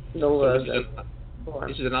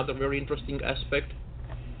 This is another very interesting aspect.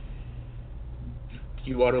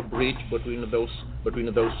 You are a bridge between those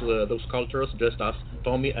cultures, just as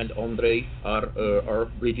Tommy and Andrei are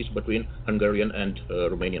bridges between Hungarian and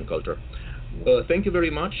Romanian culture. Thank you very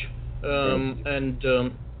much. And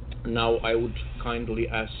now I would kindly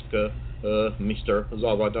ask Mr.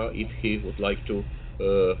 Závada if he would like to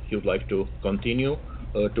continue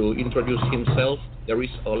to introduce himself. There is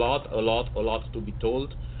a lot to be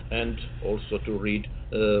told, and also to read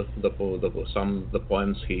the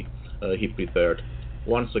poems he prepared.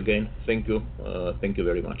 Once again, thank you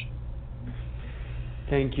very much.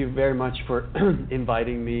 Thank you very much for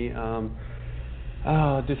inviting me.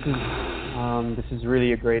 This is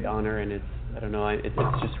really a great honor, and it's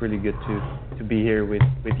just really good to be here with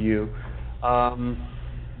you.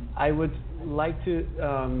 I would like to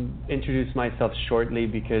introduce myself shortly,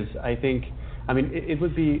 because I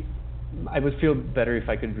would feel better if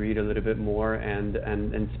I could read a little bit more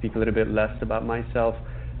and speak a little bit less about myself.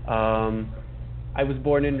 I was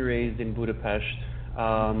born and raised in Budapest.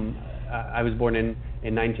 I was born in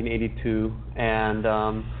 1982, and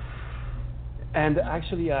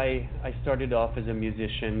actually I started off as a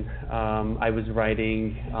musician. I was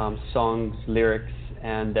writing songs, lyrics,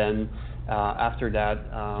 and then after that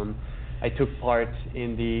I took part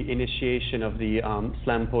in the initiation of the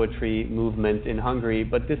slam poetry movement in Hungary,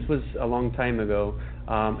 but this was a long time ago,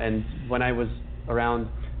 and when I was around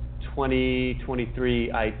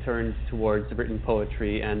 23, I turned towards written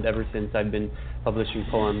poetry, and ever since I've been publishing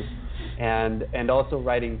poems and also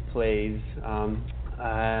writing plays.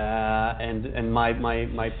 And my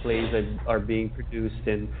plays are being produced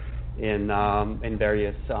in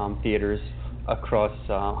various theaters across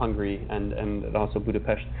Hungary and also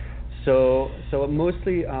Budapest. So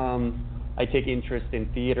mostly I take interest in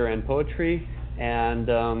theater and poetry, and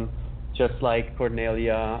just like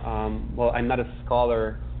Kornélia, well, I'm not a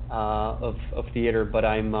scholar of theater, but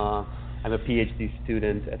I'm a PhD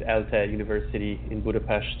student at ELTE University in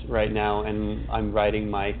Budapest right now, and I'm writing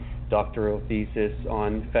my doctoral thesis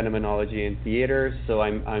on phenomenology in theater. So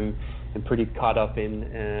I'm pretty caught up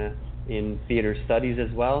in theater studies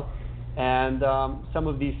as well, and some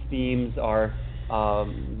of these themes are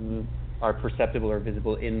perceptible or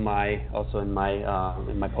visible in my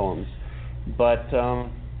poems. But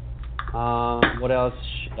what else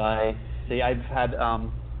should I say? I've had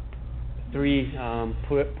 3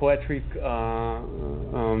 poetry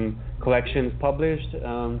collections published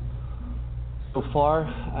so far,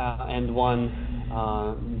 and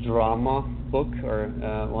 1 drama book or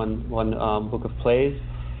one book of plays,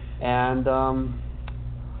 and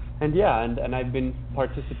I've been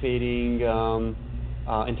participating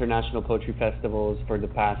international poetry festivals for the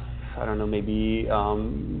past, I don't know, maybe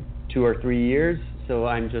 2 or 3 years. So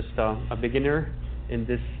I'm just a beginner in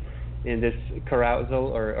this carousel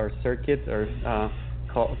or circuit, or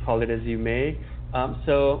call it as you may.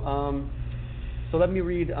 So let me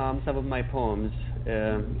read some of my poems,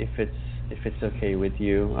 if it's okay with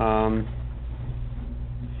you.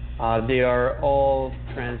 They are all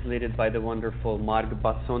translated by the wonderful Mark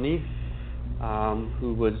Bassoni,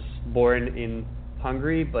 who was born in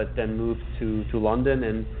Hungary but then moved to London,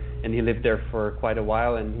 and he lived there for quite a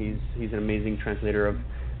while, and he's an amazing translator of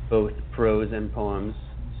both prose and poems.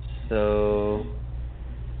 So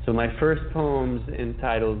my first poem's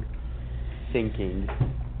entitled Sinking.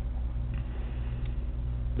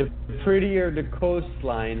 The prettier the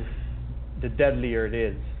coastline, the deadlier it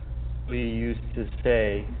is, we used to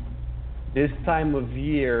say. This time of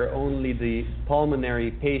year, only the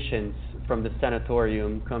pulmonary patients from the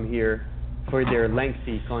sanatorium come here for their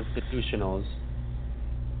lengthy constitutionals.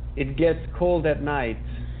 It gets cold at night,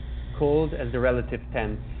 cold as the relative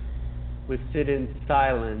tense. We sit in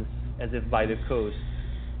silence as if by the coast.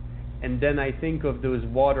 And then I think of those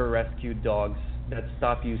water rescue dogs that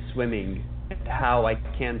stop you swimming, and how I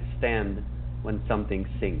can't stand when something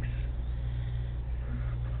sinks.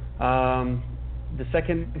 The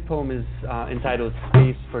second poem is entitled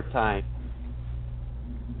Space for Time.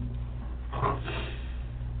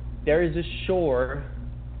 There is a shore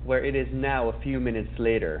where it is now a few minutes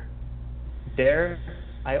later. There,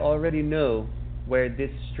 I already know where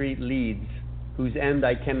this street leads, whose end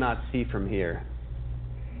I cannot see from here.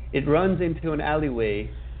 It runs into an alleyway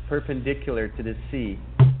perpendicular to the sea,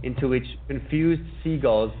 into which confused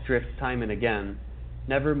seagulls drift time and again,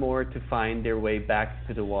 never more to find their way back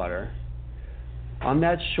to the water. On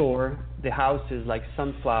that shore, the houses like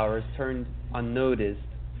sunflowers turned unnoticed,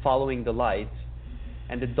 following the light,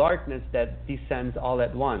 and the darkness that descends all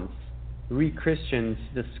at once re-Christians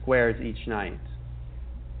the squares each night.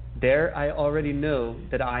 There I already know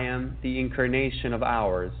that I am the incarnation of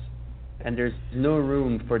hours, and there's no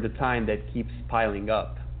room for the time that keeps piling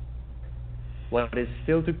up. What is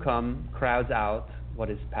still to come crowds out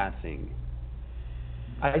what is passing.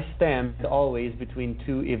 I stand always between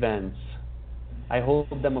two events. I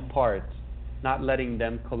hold them apart, not letting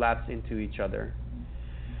them collapse into each other.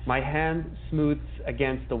 My hand smooths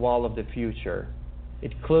against the wall of the future.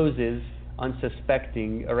 It closes,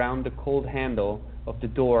 unsuspecting, around the cold handle of the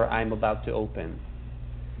door I'm about to open.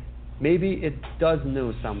 Maybe it does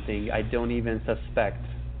know something I don't even suspect.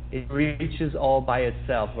 It reaches all by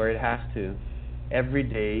itself where it has to, every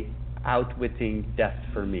day outwitting death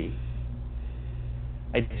for me.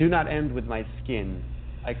 I do not end with my skin.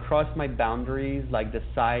 I cross my boundaries like the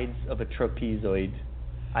sides of a trapezoid.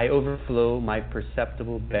 I overflow my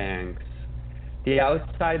perceptible banks. The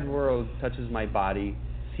outside world touches my body,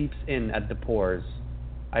 seeps in at the pores.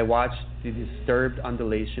 I watch the disturbed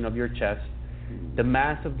undulation of your chest. The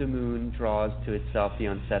mass of the moon draws to itself the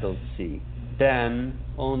unsettled sea. Then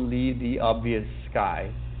only the obvious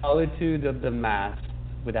sky, solitude of the mast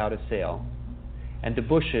without a sail, and the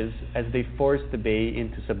bushes as they force the bay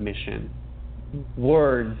into submission.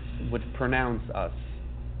 Words would pronounce us,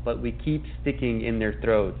 but we keep sticking in their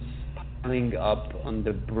throats, piling up on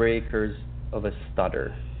the breakers of a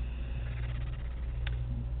stutter.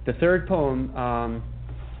 The third poem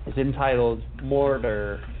is entitled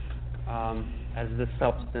Mortar, as the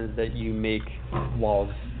substance that you make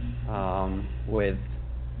walls with.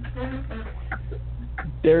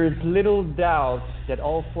 There is little doubt that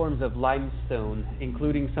all forms of limestone,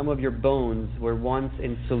 including some of your bones, were once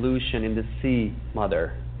in solution in the sea,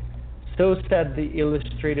 Mother. So said the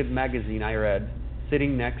illustrated magazine I read,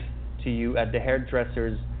 sitting next to you at the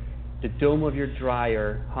hairdresser's, the dome of your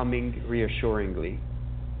dryer humming reassuringly.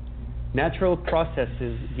 Natural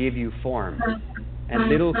processes gave you form, and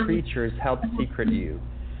little creatures helped secret you.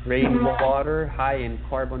 Rainwater, high in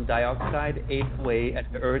carbon dioxide, ate away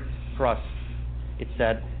at the earth's crust, it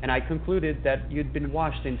said, and I concluded that you'd been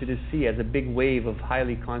washed into the sea as a big wave of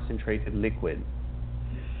highly concentrated liquid.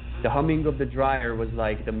 The humming of the dryer was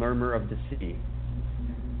like the murmur of the sea.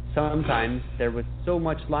 Sometimes there was so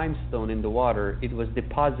much limestone in the water it was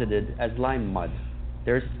deposited as lime mud.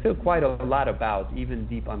 There's still quite a lot about, even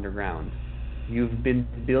deep underground. You've been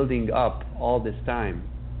building up all this time.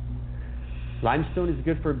 Limestone is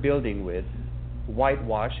good for building with.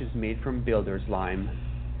 Whitewash is made from builder's lime.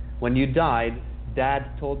 When you died,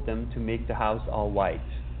 Dad told them to make the house all white.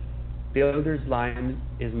 Builder's lime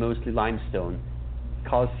is mostly limestone,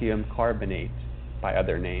 calcium carbonate by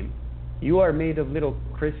other name. You are made of little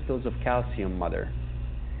crystals of calcium, Mother.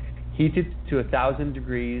 Heated to 1,000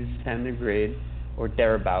 degrees centigrade or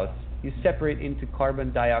thereabouts, you separate into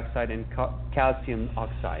carbon dioxide and calcium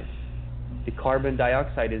oxide. The carbon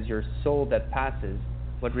dioxide is your soul that passes.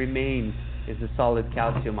 What remains is the solid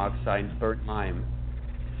calcium oxide, burnt lime.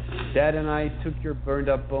 Dad and I took your burned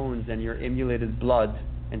up bones and your emulated blood,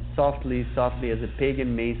 and softly, softly as a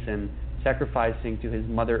pagan mason sacrificing to his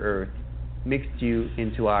Mother Earth, mixed you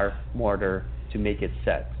into our mortar to make it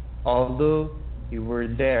set. Although you were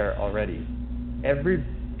there already, every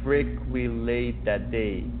brick we laid that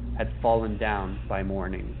day had fallen down by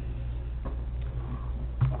morning.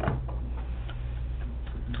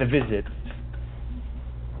 The visit.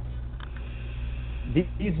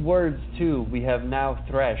 These words, too, we have now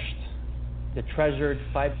threshed, the treasured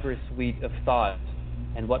fibrous wheat of thought,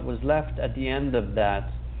 and what was left at the end of that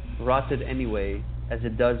rotted anyway, as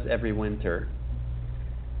it does every winter.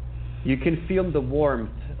 You can feel the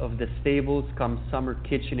warmth of the stables come summer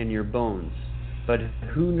kitchen in your bones, but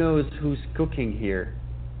who knows who's cooking here?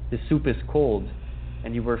 The soup is cold,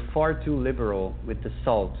 and you were far too liberal with the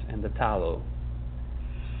salt and the tallow.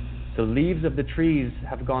 The leaves of the trees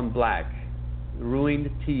have gone black, ruined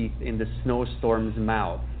teeth in the snowstorm's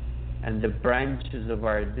mouth, and the branches of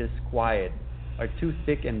our disquiet are too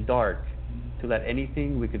thick and dark to let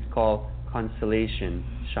anything we could call consolation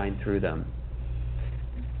shine through them.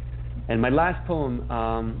 And my last poem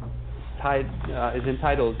is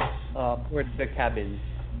entitled Poets of Hungary.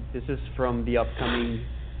 This is from the upcoming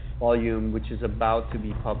volume, which is about to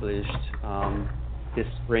be published this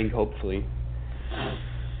spring, hopefully.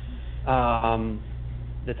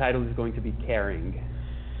 The title is going to be Caring,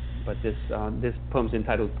 but this poem is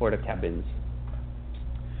entitled Porta Cabins.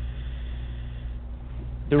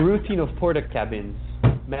 The routine of porta cabins,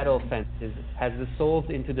 metal fences, has dissolved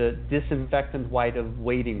into the disinfectant white of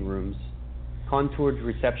waiting rooms, contoured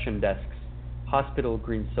reception desks, hospital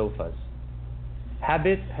green sofas.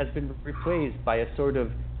 Habit has been replaced by a sort of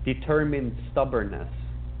determined stubbornness,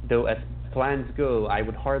 though as plans go, I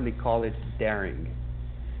would hardly call it daring.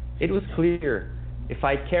 It was clear, if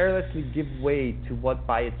I carelessly give way to what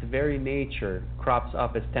by its very nature crops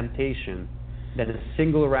up as temptation, then a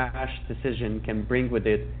single rash decision can bring with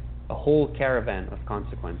it a whole caravan of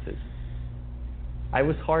consequences. I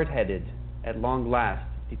was hard-headed, at long last,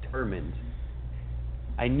 determined.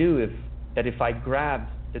 I knew that if I grabbed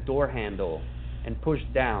the door handle and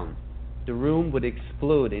pushed down, the room would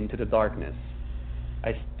explode into the darkness.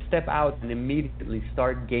 I step out and immediately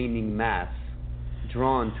start gaining mass,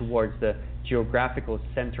 drawn towards the geographical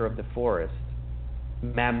center of the forest,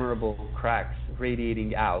 memorable cracks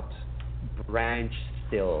radiating out, branch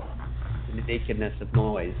still, in the nakedness of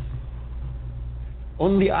noise.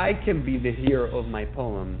 Only I can be the hero of my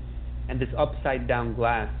poem, and this upside-down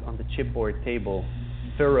glass on the chipboard table,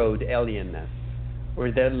 furrowed alienness,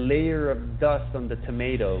 or that layer of dust on the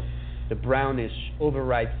tomato, the brownish,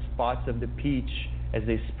 overripe spots of the peach as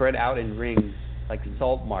they spread out in rings like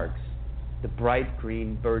salt marks, the bright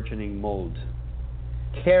green burgeoning mold.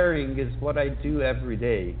 Caring is what I do every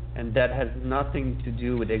day, and that has nothing to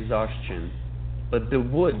do with exhaustion. But the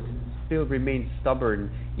wood still remains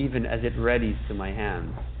stubborn even as it readies to my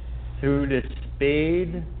hand. Through the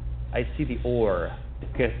spade, I see the ore, the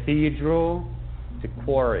cathedral, the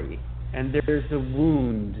quarry, and there's a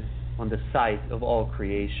wound on the site of all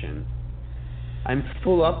creation. I'm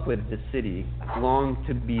full up with the city, long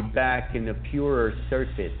to be back in a purer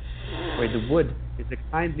circuit, where the wood is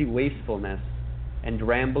a kindly wastefulness, and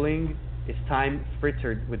rambling is time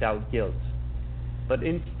frittered without guilt. But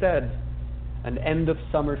instead, an end of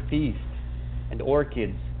summer feast, and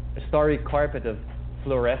orchids, a starry carpet of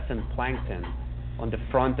fluorescent plankton on the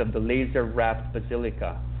front of the laser-wrapped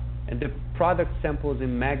basilica, and the product samples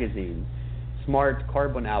in magazines, smart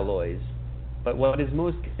carbon alloys. But what is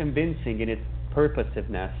most convincing in its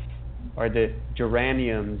purposiveness are the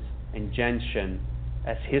geraniums and gentian,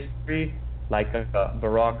 as history, like a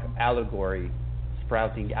Baroque allegory,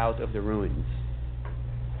 sprouting out of the ruins.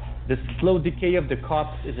 The slow decay of the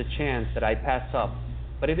copse is a chance that I pass up,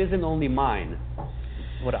 but it isn't only mine.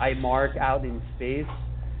 What I mark out in space,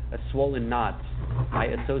 a swollen knot, my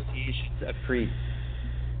associations accrete.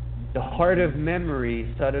 The heart of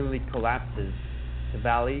memory suddenly collapses. The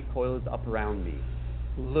valley coils up around me.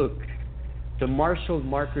 Look, the marshaled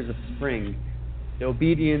markers of spring, the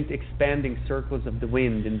obedient expanding circles of the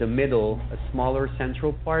wind, in the middle, a smaller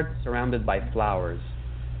central part surrounded by flowers.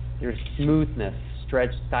 Their smoothness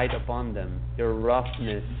stretched tight upon them, their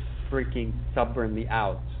roughness freaking stubbornly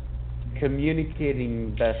out,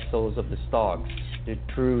 communicating vessels of the stalks, the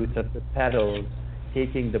truth of the petals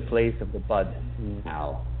taking the place of the bud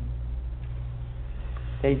now.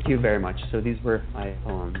 Thank you very much. So these were my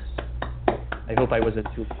poems. I hope I wasn't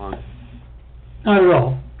too long. Not at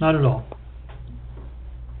all. Not at all.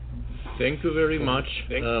 Thank you very much.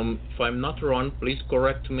 If I'm not wrong, please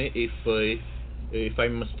correct me if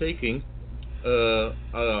I'm mistaken.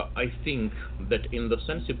 I think that in the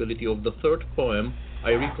sensibility of the third poem,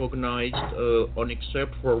 I recognized an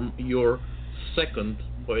excerpt from your second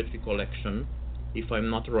poetry collection, if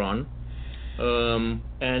I'm not wrong.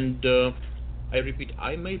 I repeat,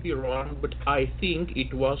 I may be wrong, but I think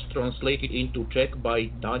it was translated into Czech by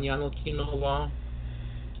Tanya Notinova.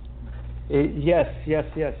 Yes.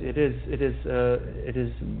 It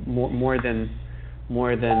is more than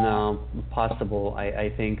possible. I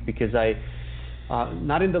think, because I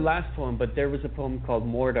not in the last poem, but there was a poem called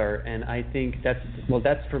Mortar, and I think that's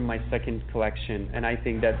from my second collection, and I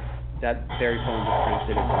think that very poem was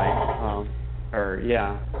translated by her.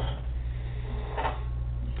 Yeah.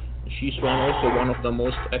 She's also one of the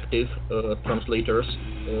most active translators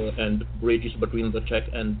and bridges between the Czech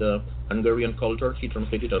and the Hungarian culture. She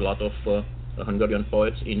translated a lot of Hungarian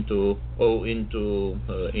poets into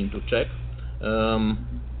Czech.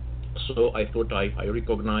 So I thought I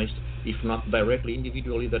recognized, if not directly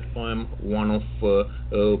individually, that poem, one of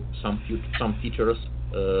some features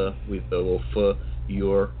of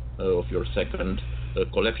your second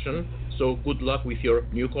collection. So good luck with your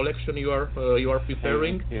new collection you are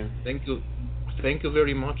preparing. Thank you. Thank you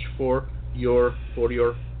very much for your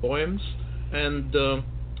poems. And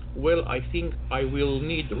well, I think I will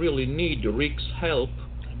really need Rick's help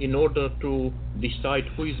in order to decide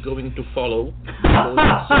who is going to follow. So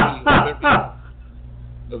it's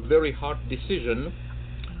a very hard decision.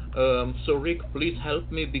 So Rick, please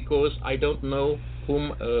help me, because I don't know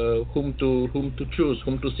whom to choose,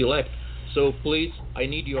 whom to select. So please, I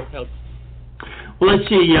need your help. Well, let's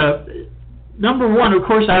see. Number one, of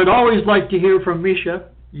course, I would always like to hear from Misha.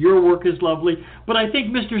 Your work is lovely, but I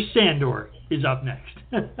think Mr. Sandor is up next.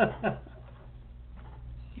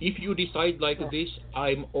 If you decide like this,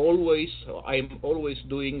 I'm always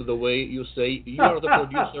doing the way you say. You are the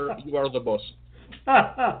producer. You are the boss.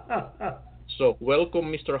 So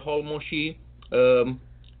welcome, Mr. Halmosi.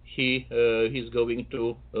 He's going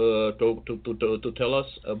to tell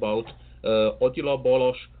us about Attila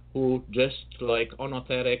Balazs, who, just like Anna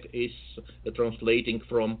Terek, is translating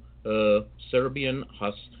from Serbian,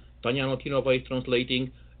 as Tanya Notinova is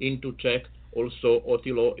translating into Czech. Also,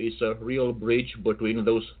 Attila is a real bridge between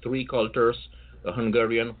those three cultures,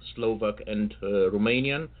 Hungarian, Slovak, and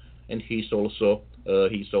Romanian, and he's also a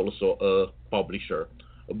publisher.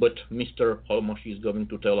 But Mr. Halmosi is going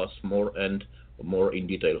to tell us more in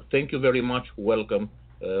detail. Thank you very much. Welcome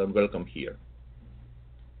here.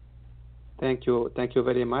 Thank you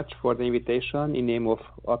very much for the invitation in name of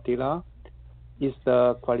Attila. Is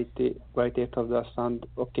the quality of the sound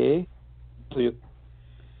okay? Can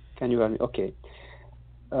you hear me? Okay.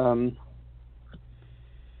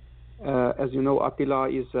 As you know, Attila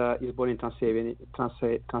is born in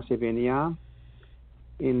Transylvania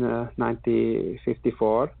in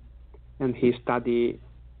 1954, and he studied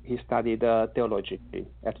theology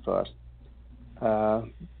at first.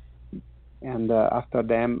 And after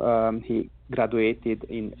them, he graduated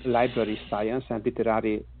in library science and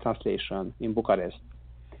literary translation in Bucharest.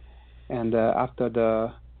 And after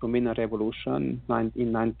the Romanian Revolution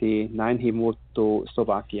in 1999, he moved to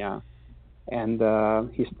Slovakia, and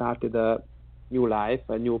he started a new life,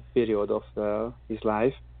 a new period of his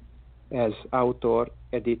life as author,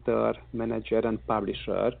 editor, manager, and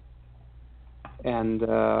publisher. And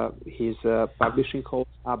his publishing house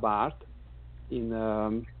Abart in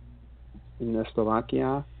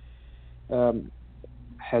Slovakia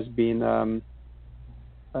has been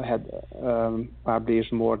had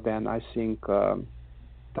published more than, I think,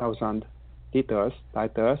 1,000 titles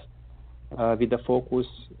with a focus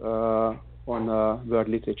on world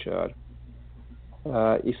literature,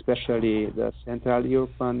 especially the Central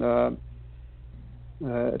European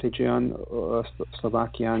region,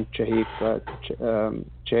 Slovakian,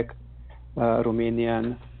 Czech,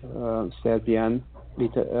 Romanian, Serbian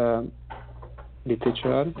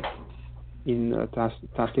literature,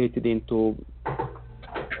 translated into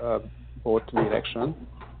both directions.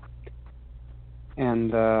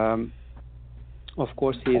 And of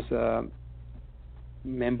course, he's a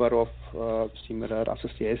member of similar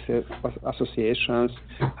associations,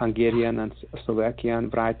 Hungarian and Slovakian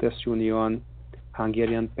Writers Union,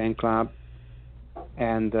 Hungarian Pen Club,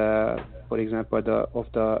 and for example, of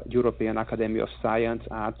the European Academy of Science,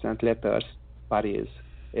 Arts and Letters, Paris,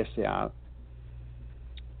 ESEAL.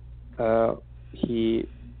 He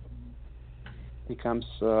becomes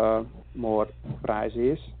more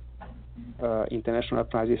prizes international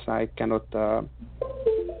prizes. I cannot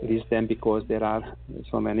list them because there are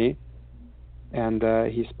so many. And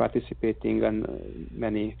he's participating in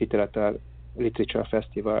many literature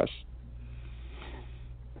festivals.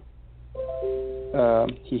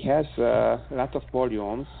 He has a lot of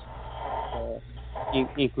volumes,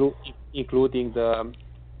 including the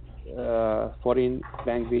foreign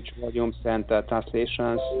language volumes and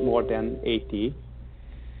translations, more than 80,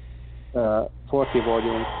 40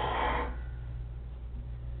 volumes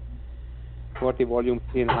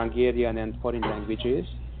in Hungarian and foreign languages.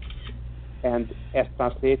 And as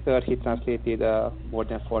translator, he translated more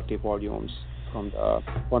than 40 volumes from the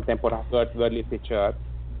contemporary world literature.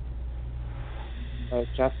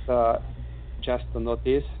 Just to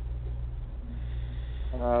notice,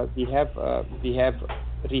 we have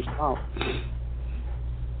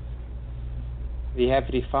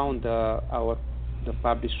refound the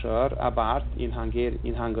publisher Abart in Hungary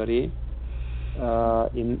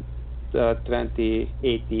in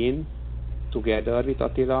 2018 together with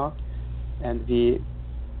Attila. And we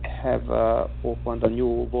have opened a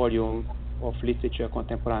new volume of literature,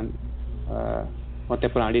 contemporary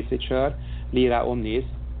literature, Lira Omnis,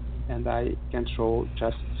 and I can show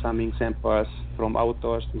just some examples from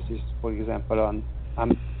authors. This is, for example, an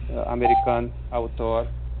American author,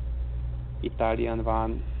 Italian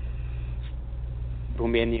one,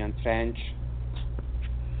 Romanian, French,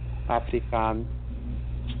 African,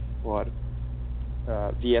 or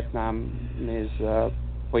Vietnamese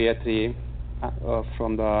poetry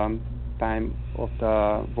from the time of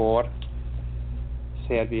the war,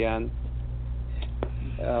 Serbian,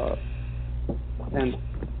 and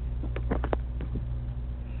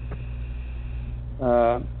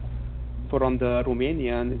from the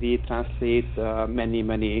Romanian we translate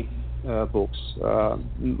many books,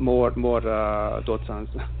 more dozens.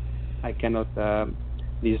 I cannot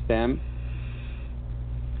list them,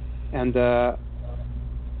 and of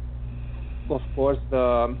course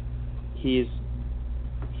he's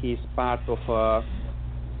part of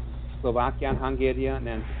Slovakian Hungarian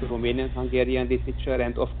and Romanian Hungarian literature,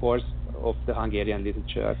 and of course of the Hungarian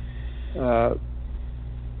literature.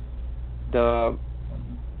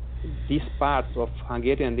 These parts of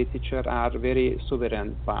Hungarian literature are very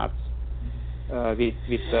sovereign parts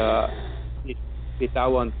with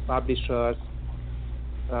our publishers,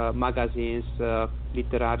 magazines,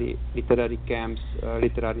 literary camps,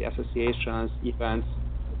 literary associations, events,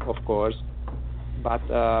 of course. But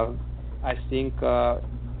I think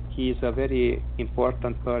he is a very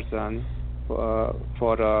important person to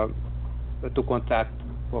contact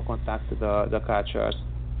the cultures.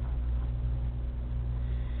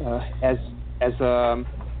 As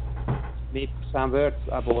maybe some words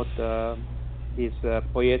about his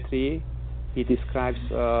poetry, he describes,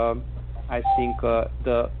 I think,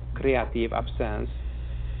 the creative absence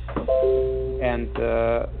and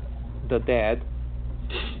the dead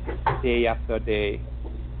day after day,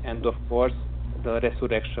 and of course the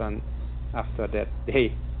resurrection after that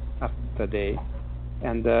day after day.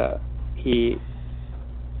 And he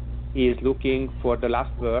is looking for the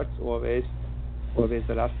last words, always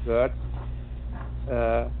the last words,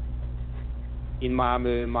 in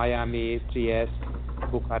Malmö, Miami, Trieste,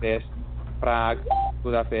 Bucharest, Prague,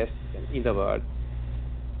 Budapest, in the world.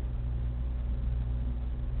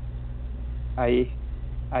 I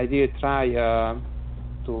will try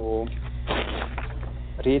to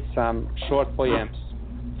read some short poems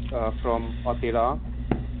from Attila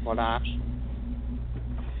Balazs.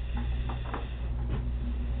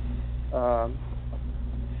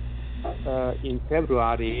 In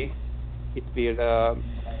February, it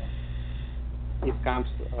comes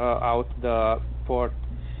out the fourth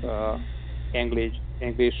English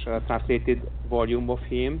translated volume of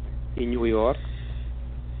him in New York.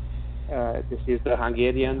 This is the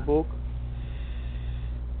Hungarian book,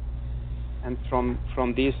 and from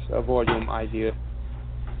this volume I will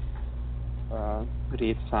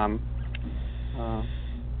read some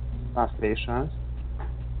translations.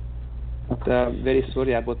 But very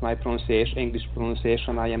sorry about my pronunciation, English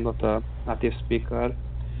pronunciation. I am not a native speaker.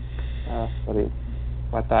 Sorry,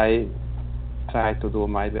 but I try to do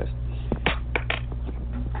my best.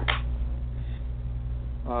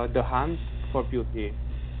 The hunt for beauty.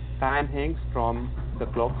 Time hangs from the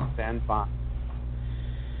clock's standby.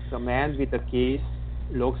 The man with the keys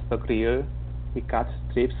locks the grill. He cuts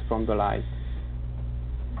strips from the light.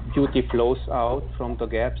 Beauty flows out from the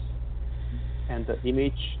gaps, and the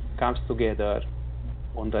image comes together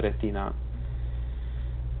on the retina.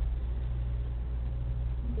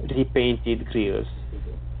 Repainted grills.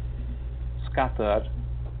 Scatter,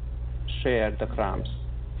 share the crumbs.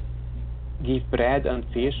 Give bread and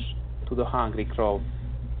fish to the hungry crowd,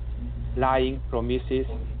 lying promises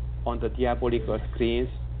on the diabolical screens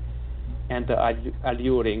and the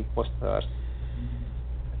alluring posters.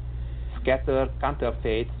 Scatter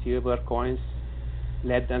counterfeit silver coins,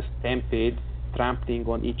 let them stampede, trampling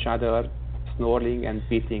on each other, snarling and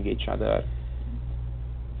beating each other.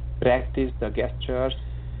 Practice the gestures,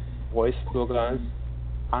 voice slogans,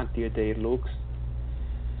 until their looks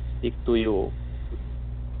stick to you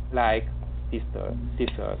like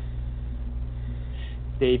scissors.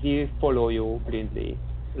 They will follow you blindly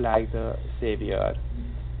like the Savior,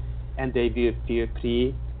 and they will feel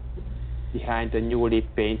free behind the newly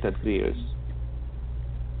painted grills.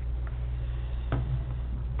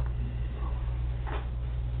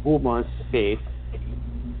 Woman's fate.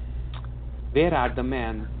 Where are the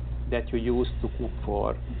men that you used to cook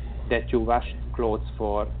for, that you washed clothes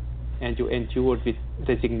for, and you endured with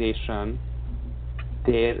resignation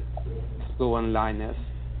their slow lines,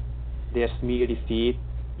 their smeary feet,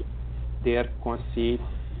 their conceit,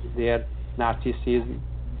 their narcissism,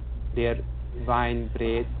 their wine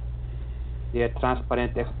bread, their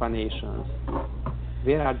transparent explanations?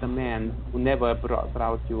 Where are the men who never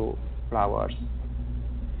brought you flowers,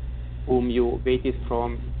 whom you waited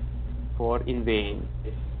for in vain,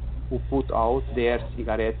 who put out their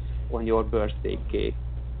cigarettes on your birthday cake,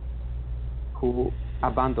 who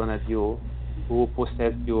abandoned you, who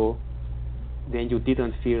possessed you when you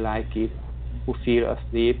didn't feel like it, who fell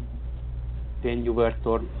asleep when you were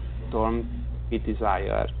torn with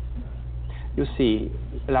desire? You see,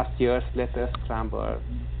 last year's lettuce crumbled.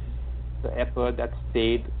 The apple that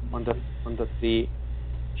stayed on the tree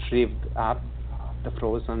shriveled up. The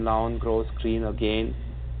frozen lawn grows green again.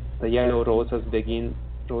 The yellow roses begin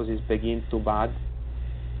to bud.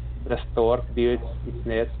 The stork builds its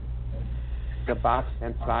nest. The bugs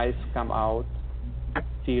and flies come out,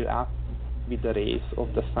 fill up with the rays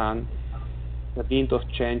of the sun. The wind of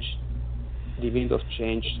change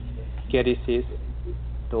caresses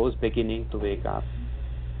those beginning to wake up.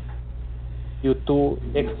 You too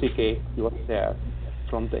extricate yourself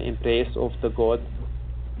from the embrace of the God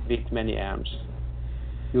with many arms.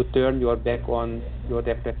 You turn your back on your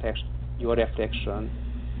reflection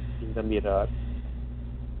in the mirror.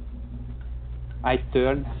 I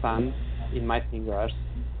turn sun in my fingers.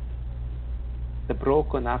 The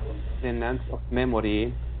broken up remnants of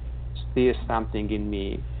memory stir something in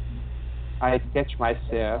me. I catch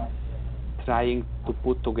myself trying to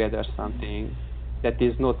put together something that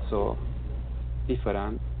is not so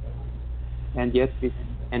different, and yet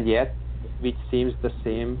which seems the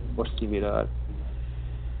same or similar.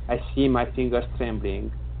 I see my fingers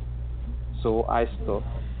trembling, so I stop.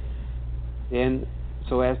 Then,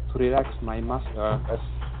 so as to relax my muscles,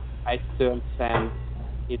 I turn sand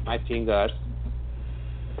in my fingers.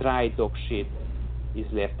 Dry dog shit is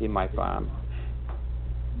left in my palm.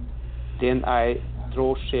 Then I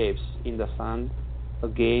draw shapes in the sand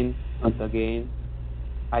again and again.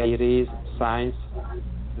 I erase signs,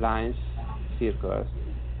 lines, circles.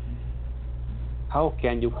 How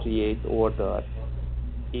can you create order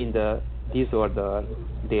in the disorder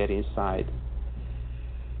there inside?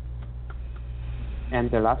 And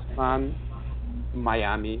the last one,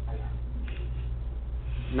 Miami.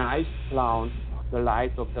 Nice flaunt the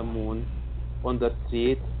light of the moon on the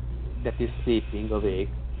street that is sleeping awake.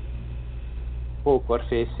 Poker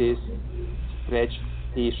faces, stretched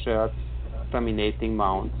t-shirts, terminating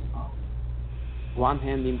mounts. One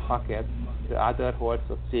hand in pocket, the other holds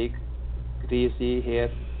a thick, greasy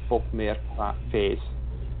haired pockmark face.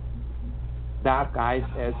 Dark eyes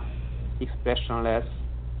as expressionless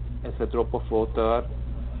as a drop of water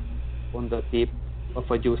on the tip of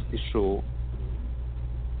a dusty shoe.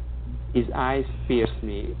 His eyes pierce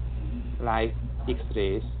me like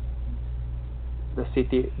X-rays. The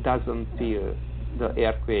city doesn't feel the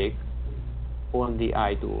earthquake, only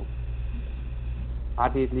I do.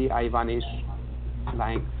 Hurriedly I vanish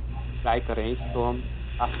like a rainstorm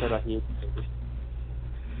after a heat wave.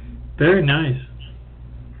 Very nice.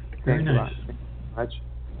 Very nice. Thank you very much.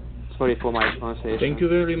 Sorry for my pronunciation. Thank you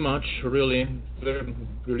very much. Really,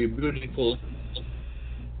 really beautiful.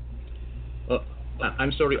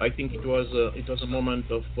 I'm sorry. I think it was a moment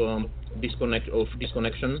of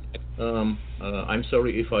disconnection. I'm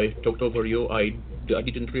sorry if I talked over you. I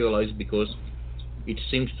didn't realize because it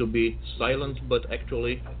seems to be silent, but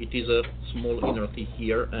actually it is a small inertia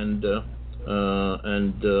here, and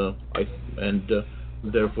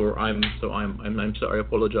therefore I'm sorry. I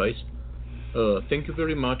apologize. Thank you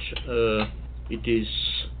very much. It is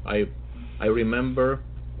I remember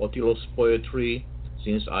Attila's poetry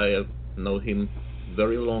since I have known him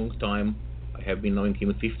very long time. I have been knowing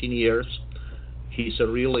him 15 years. He's a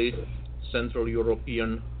really Central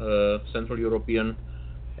European,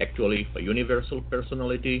 actually a universal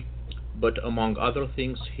personality. But among other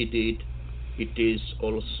things he did,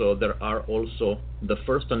 there are also the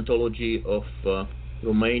first anthology of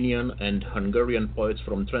Romanian and Hungarian poets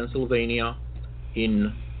from Transylvania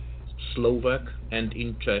in Slovak and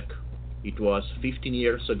in Czech. It was 15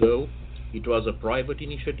 years ago. It was a private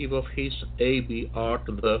initiative of his. AB Art,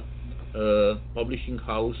 the publishing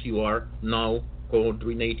house you are now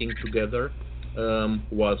coordinating together,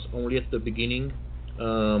 was only at the beginning,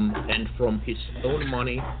 and from his own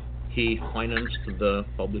money he financed the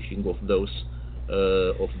publishing of those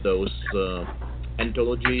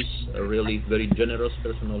anthologies. A really very generous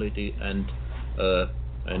personality and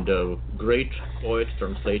a great poet,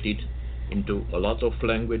 translated into a lot of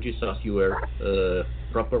languages, as you were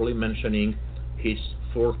properly mentioning. His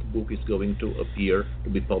fourth book is going to appear to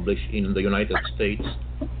be published in the United States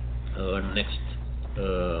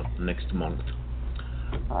next month.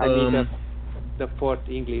 I mean the fourth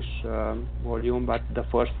English volume, but the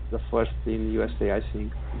first in USA, I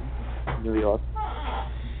think, New York.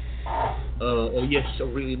 Oh yes,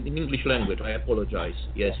 really in English language. I apologize.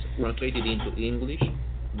 Yes, translated into English.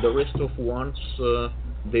 The rest of ones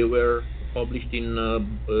they were published in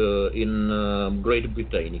Great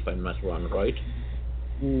Britain, if I'm not wrong, right?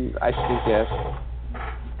 I think yes.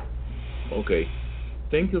 Okay.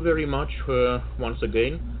 Thank you very much once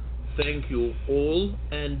again. Thank you all,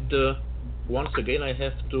 and once again I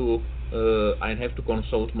have to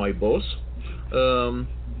consult my boss.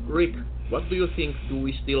 Rick, what do you think? Do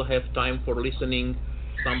we still have time for listening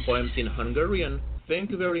some poems in Hungarian? Thank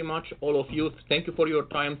you very much, all of you. Thank you for your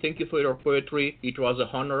time. Thank you for your poetry. It was a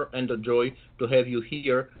honor and a joy to have you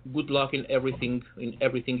here. Good luck in everything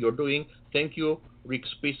you're doing. Thank you, Rick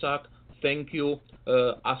Spisak. Thank you.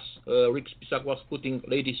 Rick Spisak was putting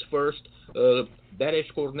ladies first.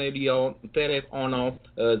 Kornélia, Terek,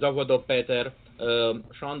 Závada Péter,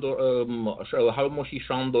 Sandor, Halmosi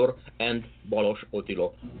Sandor, and Balazs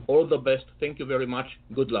Attila. All the best. Thank you very much.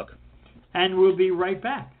 Good luck. And we'll be right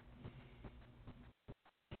back.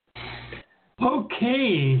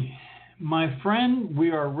 Okay, my friend,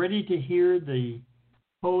 we are ready to hear the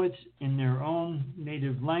poets in their own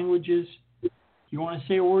native languages. You want to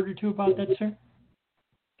say a word or two about that, sir?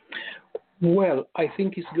 Well, I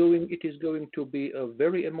think it is going to be a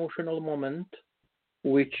very emotional moment,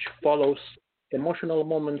 which follows emotional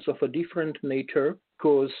moments of a different nature,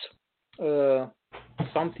 because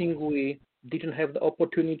something we didn't have the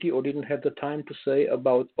opportunity or didn't have the time to say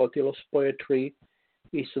about Attila's poetry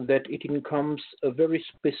is that it encompassed a very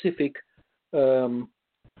specific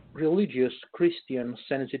religious Christian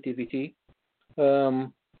sensitivity,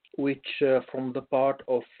 which from the part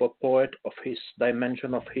of a poet of his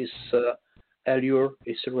dimension, of his allure,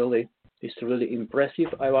 is really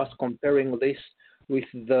impressive. I was comparing this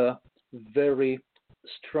with the very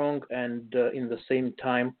strong and in the same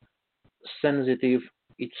time sensitive,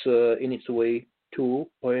 in its way, to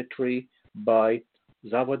poetry by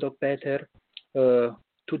Závada Péter,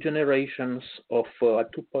 two generations of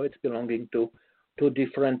two poets belonging to two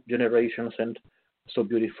different generations, and so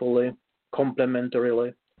beautifully,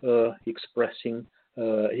 complementarily expressing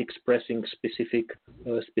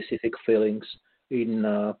specific feelings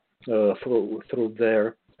in through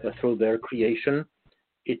their creation.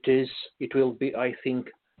 It will be, I think,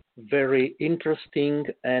 very interesting,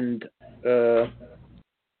 and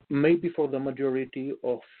maybe for the majority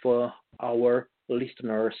of our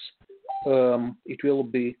listeners, it will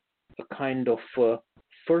be a kind of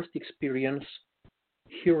first experience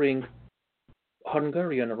hearing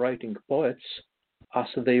Hungarian writing poets as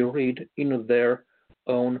they read in their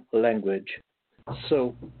own language.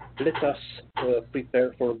 So let us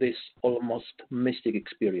prepare for this almost mystic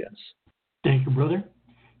experience. Thank you, brother.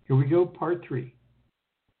 Here we go, part 3.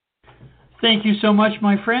 Thank you so much,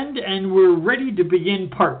 my friend, and we're ready to begin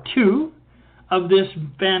part 2 of this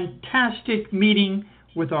fantastic meeting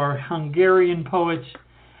with our Hungarian poets.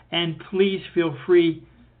 And please feel free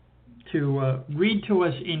to read to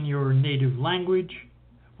us in your native language.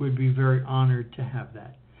 We'd be very honored to have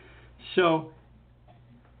that. So,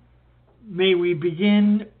 may we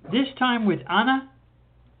begin this time with Anna?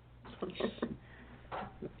 Of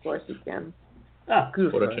course you can.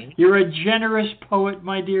 You're a generous poet,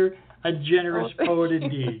 my dear. A generous poet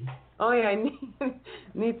indeed. Oh yeah, I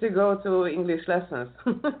need to go to English lessons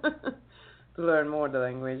to learn more the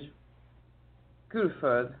language.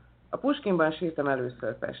 Külföld. A Puskinban sírtam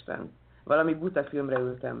először Pesten. Valami buta filmre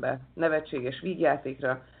ültem be, nevetséges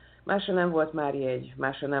vígjátékra, másra nem volt már jegy,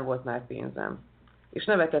 másra nem volt már pénzem. És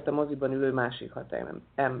nevetett a moziban ülő másik 6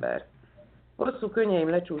 ember. Hosszú könnyeim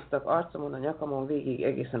lecsúsztak arcomon, a nyakamon végig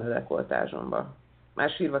egészen a dekoltázsomba. Már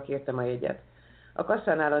sírva kértem a jegyet. A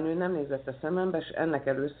kasszánál a nő nem nézett a szemembe, s ennek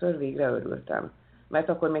először végre örültem, mert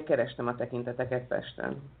akkor még kerestem a tekinteteket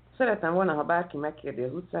Pesten. Szerettem volna, ha bárki megkérdi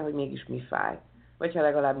az utcán, hogy mégis mi fáj, vagy ha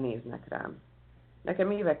legalább néznek rám.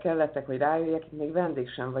 Nekem évek kellettek, hogy rájöjjek, itt még vendég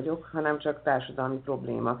sem vagyok, hanem csak társadalmi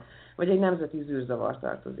probléma, vagy egy nemzeti zűrzavar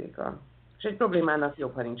tartozéka. És egy problémának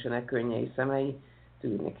jobb, ha nincsenek könnyei szemei,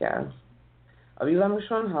 tűrni kell. A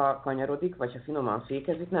villamoson, ha kanyarodik, vagy ha finoman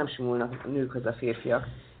fékezik, nem simulnak a nőkhöz a férfiak.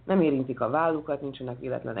 Nem érintik a vállukat, nincsenek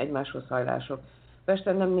véletlen egymáshoz hajlások.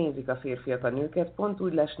 Pesten nem nézik a férfiak a nőket, pont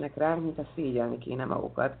úgy lesnek ránk, mintha szégyelni kéne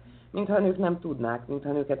magukat. Mintha a nők nem tudnák, mintha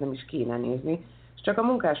a nőket nem is kéne nézni, és csak a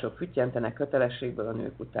munkások füttyentenek kötelességből a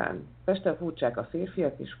nők után. Pesten furcsák a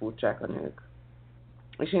férfiak és furcsák a nők.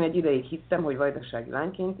 És én egy ideig hittem, hogy vajdasági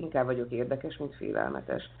lányként inkább vagyok érdekes, mint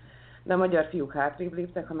félelmetes. De a magyar fiúk hátrébb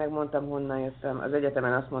léptek, ha megmondtam, honnan jöttem. Az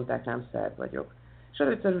egyetemen azt mondták, rám szerb vagyok. És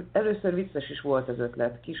először vicces is volt az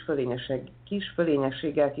ötlet, kis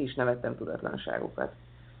fölényességgel ki is nevettem tudatlanságukat.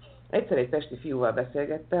 Egyszer egy pesti fiúval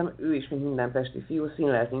beszélgettem, ő is, mint minden pesti fiú,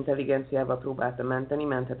 színlelt intelligenciával próbálta menteni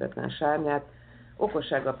menthetetlen sárnyát,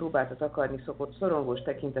 okossággal próbálta takarni szorongós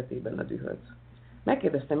tekintetében a dühöt.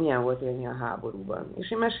 Megkérdeztem, milyen volt élni a háborúban,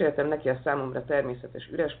 és én meséltem neki a számomra természetes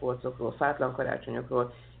üres polcokról, fátlan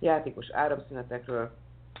karácsonyokról, játékos áramszünetekről,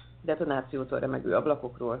 detonációtól remegő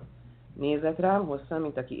ablakokról. Nézett rám hosszan,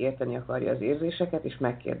 mint aki érteni akarja az érzéseket, és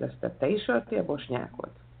megkérdezte, te is öltél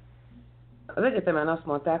bosnyákot? Az egyetemen azt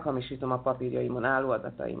mondták, hamisítom a papírjaimon álló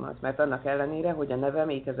adataimat, mert annak ellenére, hogy a nevem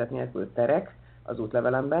ékezet nélkül Terek, az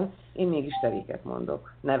útlevelemben, én mégis Teréket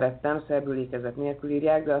mondok. Nevettem, szerbül ékezet nélkül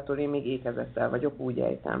írják, de attól én még ékezettel vagyok, úgy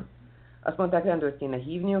ejtem. Azt mondták, rendőrt kéne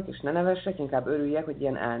hívniuk, és ne nevessek, inkább örüljek, hogy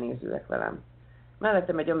ilyen elnézőek velem.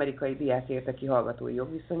 Mellettem egy amerikai diák érte ki hallgatói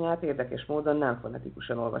jogviszonyát, érdekes módon nem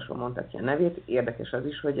fonetikusan olvasom, mondta ki a nevét, érdekes az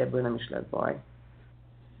is, hogy ebből nem is lett baj.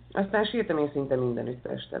 Aztán sírtam én szinte mindenütt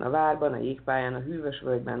Pesten, a várban, a jégpályán, a hűvös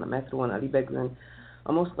völgyben, a metrón, a libegőn,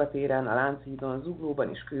 a Moszkva téren, a Lánchídon, Zuglóban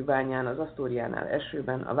és Kőbányán, az Asztóriánál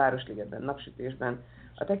esőben, a Városligetben napsütésben.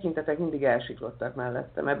 A tekintetek mindig elsiklottak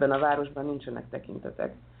mellettem, ebben a városban nincsenek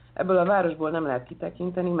tekintetek. Ebből a városból nem lehet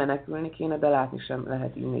kitekinteni, menekülni kéne, de látni sem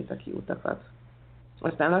lehet innét a kiutakat.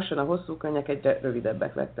 Aztán lassan a hosszú könnyek egyre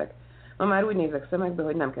rövidebbek lettek. Ma már úgy nézek szemekbe,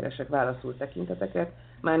 hogy nem keresek válaszul tekinteteket,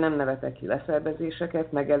 már nem nevetek ki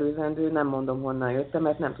leszerbezéseket, megelőzendő, nem mondom honnan jöttem,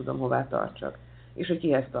 mert nem tudom hová tartsak, és hogy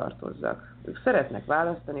kihez tartozzak. Ők szeretnek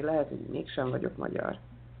választani, lehet, hogy mégsem vagyok magyar.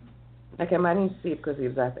 Nekem már nincs szép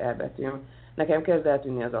középzárt elbetűm, nekem kezd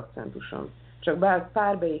eltűnni az akcentusom. Csak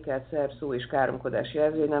pár beékelt szerb szó és káromkodás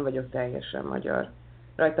jelzi, hogy nem vagyok teljesen magyar.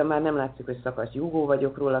 Rajtam már nem látszik, hogy szakadt júgó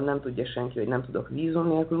vagyok, rólam nem tudja senki, hogy nem tudok vízum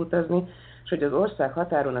nélkül utazni, és hogy az ország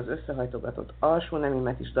határon az összehajtogatott alsó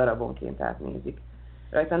nemimet is darabonként átnézik.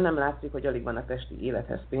 Rajtam nem látszik, hogy alig van a testi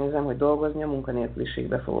élethez pénzem, hogy dolgozni a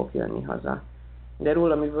munkanélküliségbe fogok jönni haza. De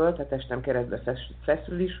rólam üvölt, a testem keresztbe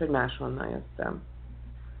feszül is, hogy máshonnan jöttem.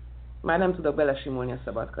 Már nem tudok belesimulni a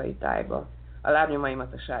szabadkai tájba. A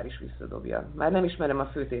lábnyomaimat a sár is visszadobja. Már nem ismerem a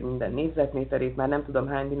főtér minden négyzetméterét, már nem tudom,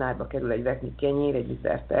 hány dinárba kerül egy vekni kenyér, egy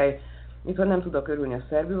liter tej. Itthon nem tudok örülni a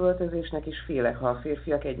szerbüvöltözésnek, és félek, ha a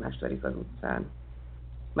férfiak egymást verik az utcán.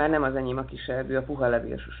 Már nem az enyém a kis erdő, a puha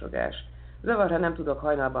levélsusogás. Zavar, ha nem tudok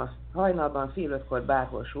hajnalban fél ötkor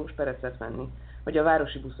bárhol sósperecet venni, hogy a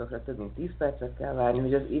városi buszokra több mint 10 percet kell várni,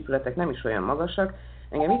 hogy az épületek nem is olyan magasak,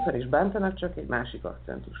 engem itthon is bántanak, csak egy másik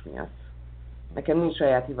akcentus miatt. Nekem nincs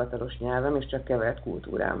saját hivatalos nyelvem, és csak kevert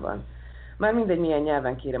kultúrám van. Már mindegy, milyen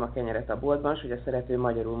nyelven kérem a kenyeret a boltban, s hogy a szerető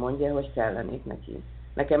magyarul mondja, hogy kellenék neki.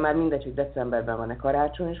 Nekem már mindegy, hogy decemberben van-e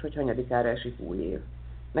karácsony, és hogy hanyadikára esik új év.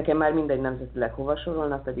 Nekem már mindegy, nemzetileg hova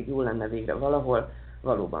sorolnak, pedig jó lenne végre valahol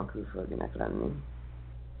valóban külföldinek lenni.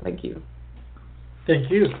 Thank you. Thank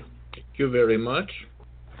you. Thank you very much.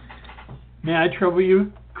 May I trouble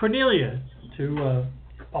you, Kornélia, to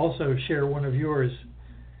also share one of yours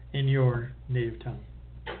in your native tongue?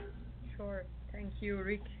 Sure. Thank you,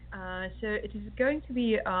 Rick. So it is going to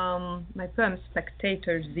be my poem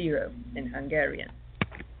Spectator Zero in Hungarian.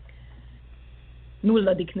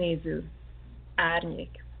 Nulladik néző.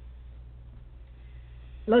 Árnyék.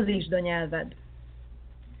 Lazítsd a nyelved.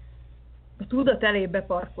 A tudat elé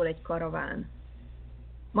beparkol egy karaván.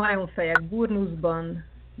 Majomfejek burnuszban,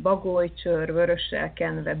 bagolycsőr vörössel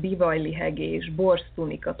kenve, bivajlihegés,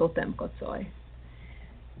 borsztunika, totemkacaj.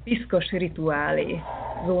 Piszkos rituálé,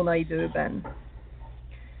 zónaidőben.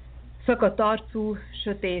 Szakadt arcú,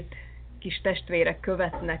 sötét, kis testvérek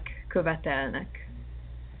követnek, követelnek.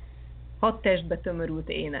 6 testbe tömörült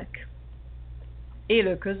ének.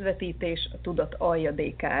 Élő közvetítés a tudat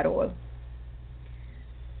aljadékáról.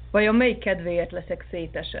 Vajon melyik kedvéért leszek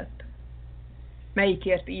szétesett?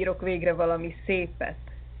 Melyikért írok végre valami szépet,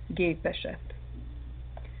 gépeset?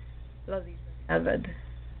 Lazíts a nyelved,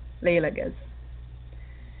 lélegezz.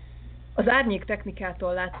 Az árnyék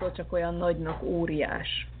technikától látszol csak olyan nagynak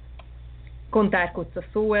óriás. Kontárkodsz a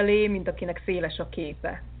szó elé, mint akinek széles a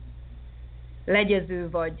képe. Legyező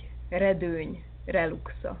vagy, redőny,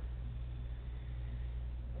 reluxa. Az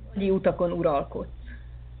agyi utakon uralkodsz.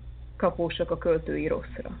 Kapósak a költői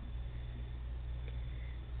rosszra.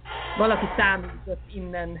 Valaki számított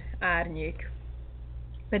innen árnyék.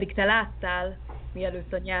 Pedig te láttál,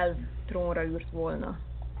 mielőtt a nyelv trónra ült volna.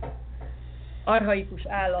 Archaikus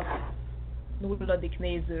állat, nulladik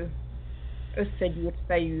néző, összegyűrt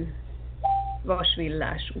fejű,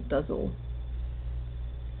 vasvillás utazó.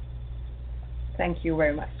 Thank you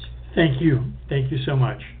very much. Thank you. Thank you so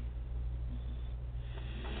much.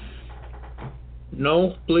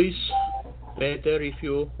 Now, please, Peter, if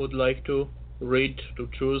you would like to read, to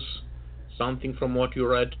choose something from what you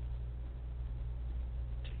read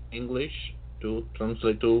English, to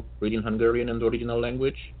translate to read in Hungarian and the original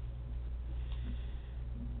language.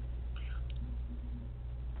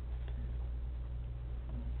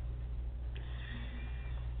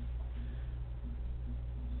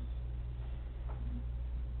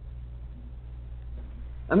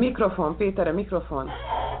 A mikrofon, Péter, a mikrofon. Nem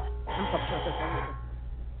kapcsoltak a mikrofon.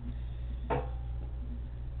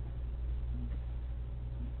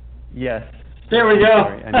 Yes. There we go.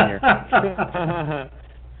 Sorry, I'm here.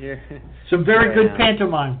 Here. Some very Here I good am.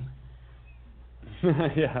 pantomime.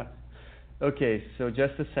 Yeah. Okay, so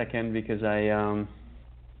just a second because I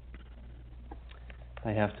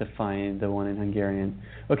have to find the one in Hungarian.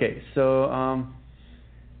 Okay, so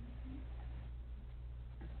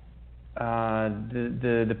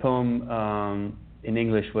the poem in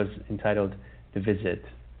English was entitled "The Visit."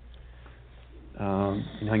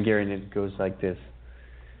 In Hungarian it goes like this.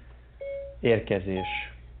 Érkezés.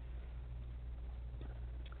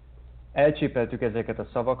 Elcsépeltük ezeket a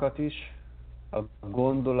szavakat is, a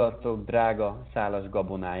gondolatok drága szálas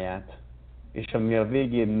gabonáját, és ami a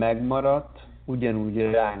végén megmaradt,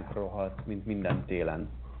 ugyanúgy ránk rohadt, mint minden télen.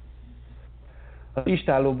 Az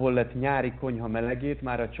istállóból lett nyári konyha melegét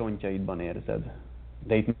már a csontjaidban érzed,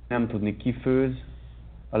 de itt nem tudni kifőz,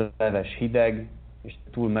 a leves hideg, és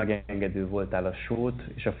túl megengedő voltál a sót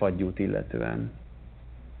és a fagyút illetően.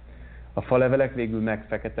 A falevelek végül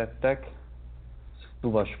megfeketettek,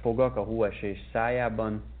 szuvas fogak a hóesés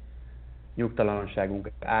szájában,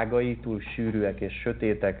 nyugtalanságunk ágai túl sűrűek és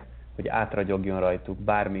sötétek, hogy átragyogjon rajtuk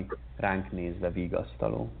bármi ránk nézve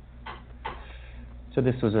vigasztaló. So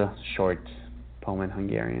this was a short poem in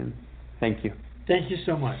Hungarian. Thank you. Thank you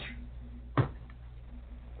so much.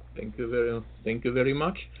 Thank you very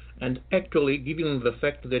much. And actually, given the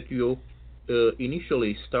fact that you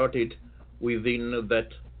initially started within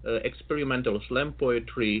that experimental slam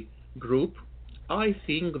poetry group, I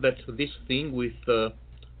think that this thing with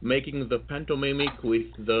making the pantomimic with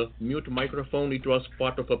the mute microphone, it was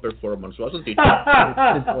part of a performance, wasn't it? It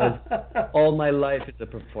was. All my life it's a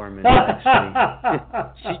performance, actually.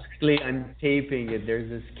 Secretly, I'm taping it. There's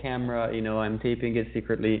this camera, you know, I'm taping it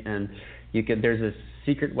secretly, and there's a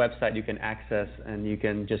secret website you can access, and you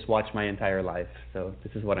can just watch my entire life. So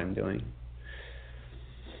this is what I'm doing.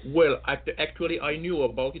 Well, actually, I knew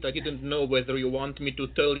about it. I didn't know whether you want me to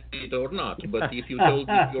tell it or not. But if you told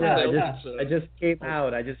it yourself, I just came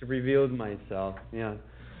out. I just revealed myself. Yeah.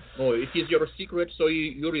 Oh, it is your secret, so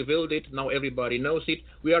you revealed it. Now everybody knows it.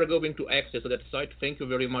 We are going to access that site. Thank you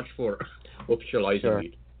very much for officializing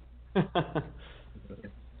it.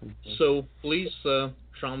 So please,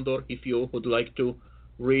 Sandor, if you would like to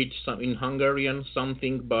read some in Hungarian,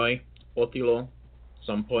 something by Attila,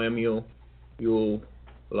 some poem you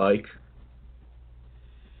like.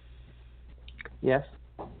 Yes,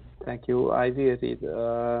 thank you. I will read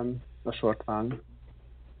a short one.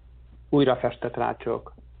 Újra festett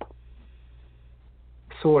rácsok.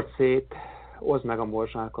 Szórd szét, oszd meg a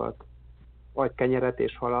morzsákat. Adj kenyeret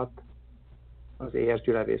és halat az éhes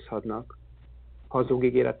gyülevészhadnak. Hazug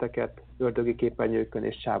ígéreteket ördögi képernyőkön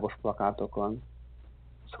és sávos plakátokon.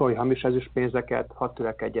 Szólj hamis ezüstpénzeket, hadd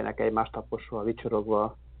törekedjenek egymást taposva,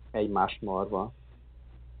 vicsorogva, egymást marva.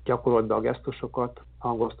 Gyakorold be a gesztusokat,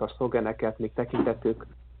 hangozd a szlogeneket, míg tekintetük,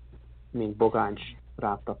 mint bogáncs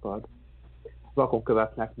rád tapad. Vakon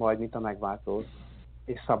követnek majd, mint a megváltó,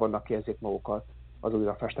 és szabadnak érzik magukat az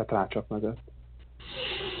újra festett rácsok mögött.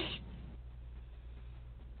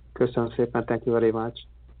 Köszönöm szépen, thank you very much.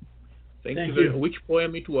 Thank you. Which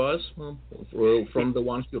poem it was from the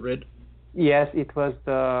ones you read? Yes, it was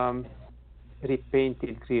the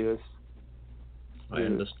repainted grills. I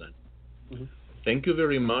understand. Mm-hmm. Thank you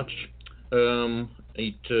very much. I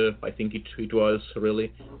think it was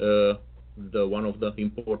really one of the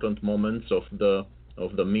important moments of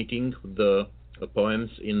the meeting, the poems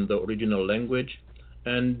in the original language,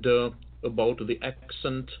 and about the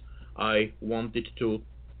accent. I wanted to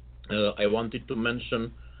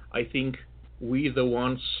mention. I think we, the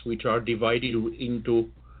ones which are divided into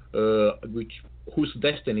whose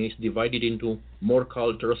destiny is divided into more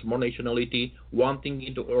cultures, more nationality, wanting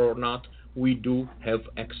it or not, we do have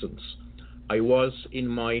accents. I was in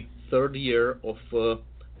my third year of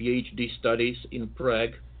PhD studies in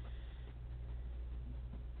Prague,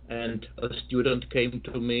 and a student came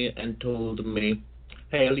to me and told me,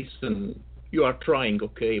 "Hey, listen, you are trying,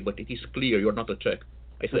 okay, but it is clear you're not a Czech."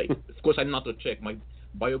 I say, "Of course I'm not a Czech. My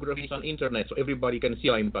biography is on internet, so everybody can see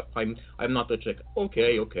I'm not a Czech."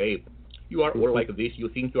 Okay. You are all like this. You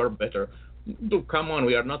think you are better. No, come on,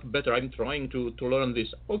 we are not better. I'm trying to learn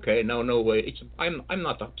this. Okay, no way. I'm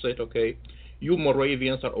not upset. Okay, you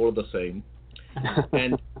Moravians are all the same.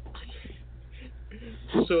 And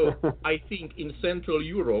so I think in Central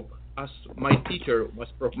Europe, as my teacher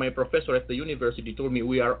my professor at the university told me,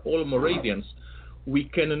 we are all Moravians. We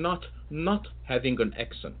cannot not having an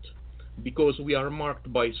accent because we are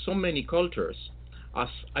marked by so many cultures. As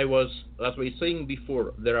I was saying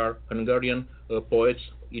before, there are Hungarian poets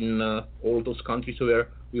in all those countries where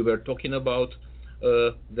we were talking about.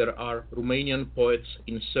 There are Romanian poets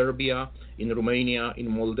in Serbia, in Romania, in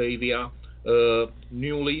Moldavia.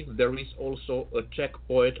 Newly, there is also a Czech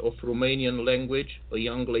poet of Romanian language, a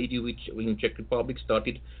young lady which in Czech Republic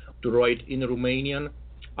started to write in Romanian.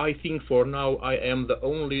 I think for now I am the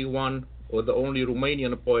only one or the only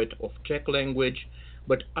Romanian poet of Czech language.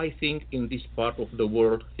 But I think in this part of the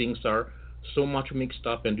world things are so much mixed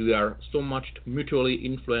up and we are so much mutually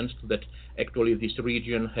influenced that actually this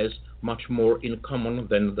region has much more in common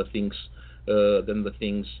than the things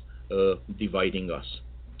dividing us.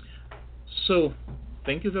 So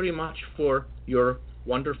thank you very much for your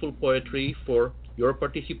wonderful poetry, for your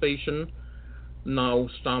participation. Now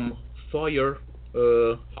some fire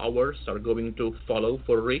hours are going to follow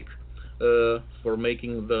for Rick for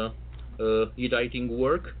making the editing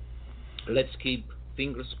work. Let's keep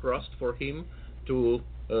fingers crossed for him to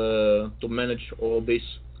manage all this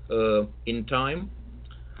in time.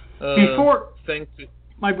 Thank you,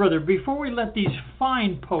 my brother. Before we let these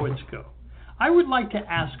fine poets go, I would like to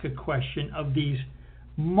ask a question of these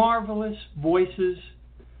marvelous voices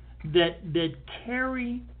that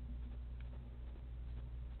carry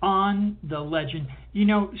on the legend. You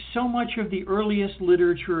know, so much of the earliest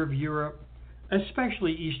literature of Europe,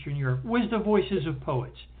 especially Eastern Europe, was the voices of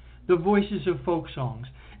poets, the voices of folk songs.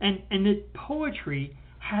 And that poetry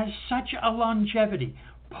has such a longevity.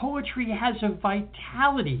 Poetry has a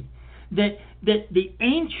vitality that the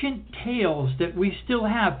ancient tales that we still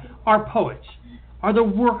have are poets, are the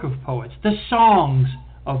work of poets, the songs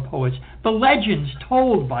of poets, the legends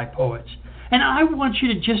told by poets. And I want you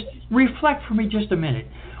to just reflect for me just a minute.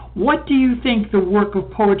 What do you think the work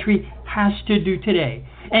of poetry has to do today?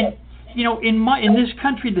 And you know, in this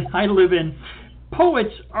country that I live in,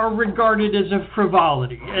 poets are regarded as a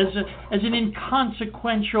frivolity, as an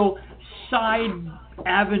inconsequential side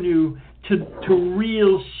avenue to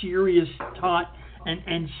real serious thought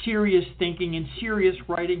and serious thinking and serious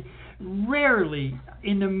writing. Rarely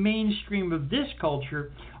in the mainstream of this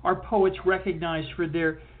culture are poets recognized for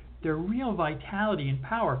their real vitality and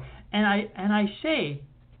power. And I say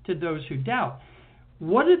to those who doubt,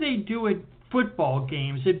 what do they do at football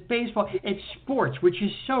games, at baseball, at sports, which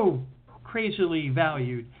is so crazily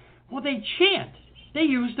valued? Well, they chant. They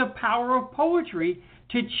use the power of poetry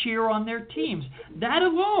to cheer on their teams. That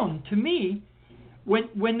alone, to me,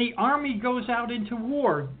 when the army goes out into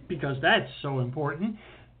war, because that's so important,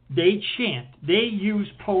 they chant. They use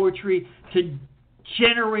poetry to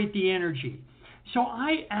generate the energy. So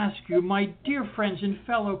I ask you, my dear friends and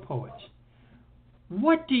fellow poets,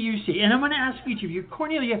 what do you see? And I'm going to ask each of you.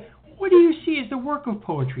 Kornélia, what do you see as the work of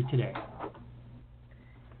poetry today?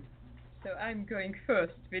 So I'm going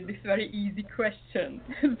first with this very easy question.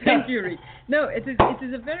 Thank you, Rick. No, it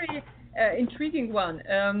is a very intriguing one.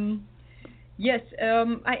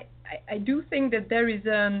 I do think that there is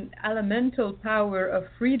an elemental power of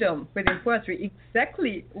freedom within poetry,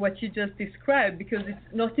 exactly what you just described, because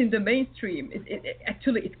it's not in the mainstream.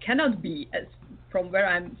 It cannot be, as from where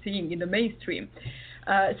I'm seeing in the mainstream.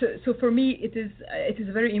 So for me, it is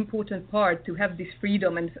a very important part to have this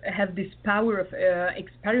freedom and have this power of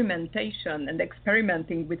experimentation and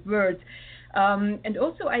experimenting with words. And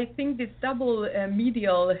also, I think this double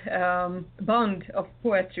medial bond of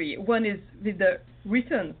poetry, one is with the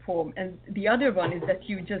written form, and the other one is that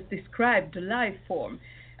you just described the live form,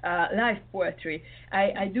 live poetry.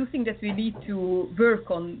 I do think that we need to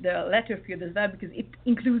work on the latter field as well, because it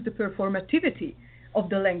includes the performativity of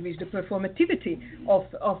the language, the performativity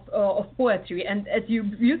of poetry. And as you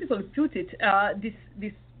beautifully put it,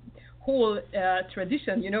 this whole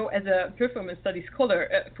tradition, as a performance studies scholar,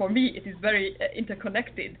 for me it is very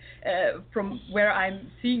interconnected. From where I'm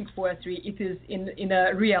seeing poetry, it is in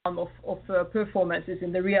a realm of performances,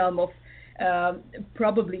 in the realm of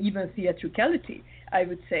probably even theatricality, I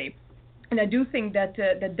would say. And I do think that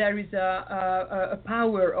there is a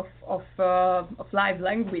power of live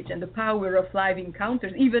language and the power of live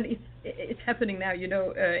encounters, even if it's happening now, in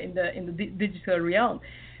the digital realm.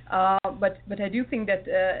 But I do think that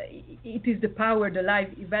it is the power, the live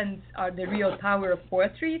events are the real power of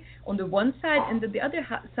poetry on the one side, and on the other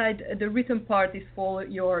side, the written part is for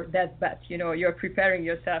your deathbed. You're preparing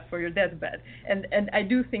yourself for your deathbed, and I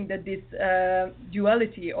do think that this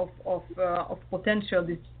duality of potential,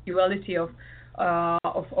 this duality of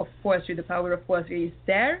poetry, the power of poetry is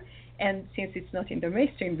there. And since it's not in the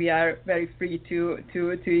mainstream, we are very free to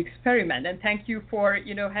experiment. And thank you for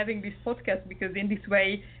having this podcast, because in this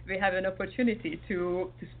way we have an opportunity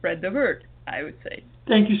to spread the word, I would say.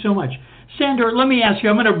 Thank you so much. Sandor, let me ask you,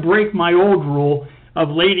 I'm going to break my old rule of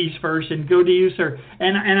ladies first and go to you, sir.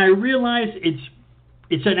 And I realize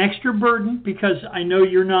it's an extra burden, because I know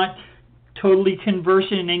you're not totally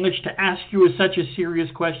conversant in English to ask you such a serious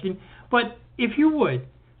question. But if you would,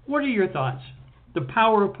 what are your thoughts? The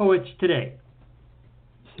power of poets today.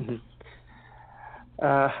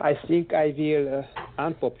 I think I will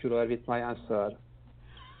unpopular with my answer.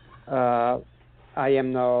 I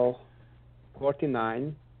am now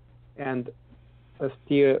 49, and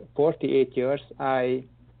still 48 years. I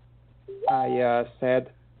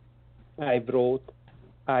said, I wrote,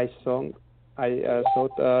 I sung, I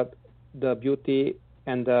thought the beauty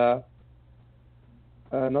and not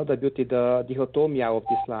the beauty, the dichotomy of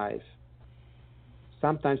this life.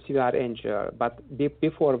 Sometimes you are angel, but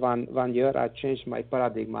before one year I changed my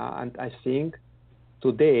paradigm, and I think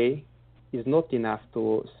today is not enough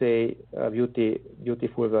to say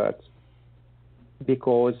beautiful words,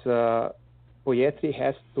 because poetry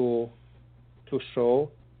has to show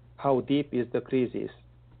how deep is the crisis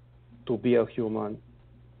to be a human.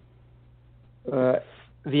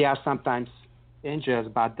 We are sometimes angels,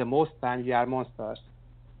 but the most time we are monsters.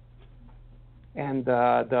 And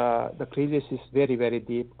the crisis is very, very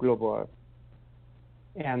deep, global.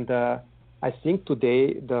 And I think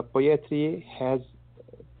today the poetry has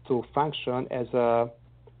to function as a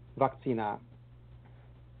vaccina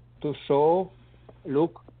to show,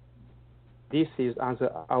 look, this is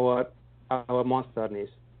our monsterness,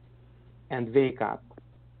 and wake up.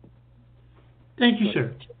 Thank you,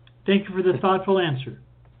 sir. Thank you for the thoughtful answer.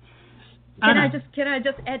 Can I just add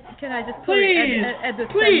the please,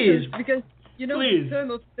 sentence, because please. The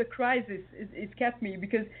term of the crisis is kept me,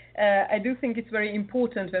 because I do think it's very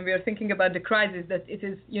important when we are thinking about the crisis that it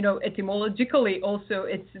is, etymologically also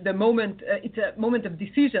it's the moment, it's a moment of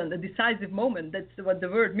decision, a decisive moment. That's what the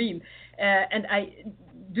word means. And I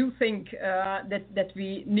do think that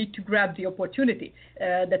we need to grab the opportunity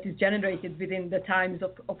that is generated within the times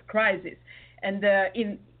of crisis. And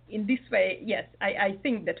in this way, yes, I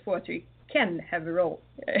think that poetry can have a role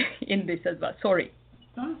in this as well. Sorry.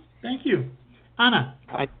 Oh, thank you. Anna.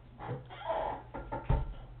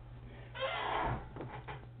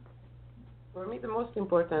 For me, the most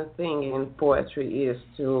important thing in poetry is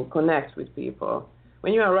to connect with people.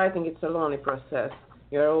 When you are writing, it's a lonely process.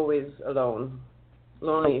 You are always alone.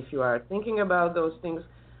 Lonely if you are thinking about those things,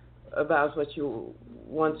 about what you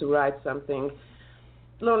want to write something.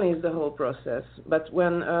 Lonely is the whole process. But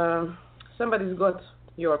when somebody's got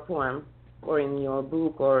your poem, or in your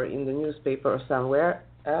book, or in the newspaper, or somewhere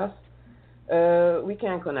else, we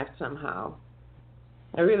can connect somehow.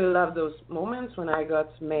 I really love those moments when I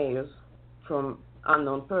got mails from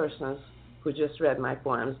unknown persons who just read my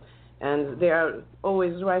poems, and they are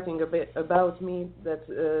always writing a bit about me, that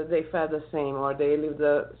they felt the same, or they lived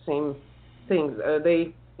the same things,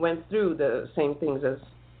 they went through the same things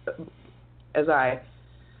as I,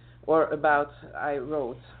 or about I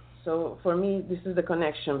wrote. So for me, this is the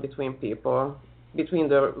connection between people, between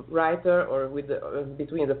the writer, or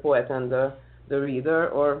between the poet and the reader,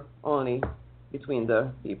 or only between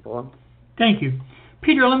the people. Thank you.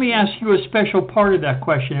 Peter, let me ask you a special part of that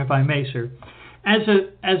question, if I may, sir. As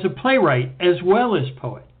a playwright, as well as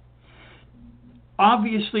poet,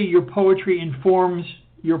 obviously your poetry informs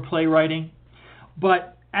your playwriting,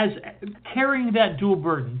 but as carrying that dual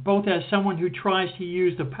burden, both as someone who tries to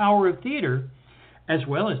use the power of theater as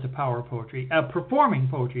well as the power of poetry, performing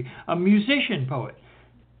poetry, a musician poet,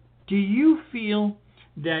 do you feel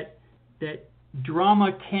that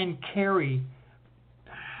drama can carry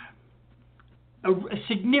a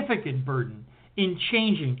significant burden in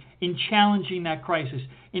challenging that crisis,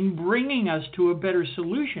 in bringing us to a better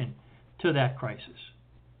solution to that crisis?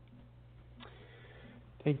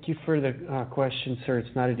 Thank you for the question, sir.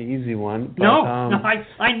 It's not an easy one. But,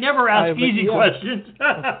 I never ask easy questions.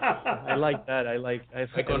 I like that. I like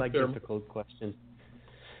difficult questions.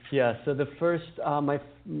 Yeah. So the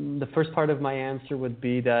first part of my answer would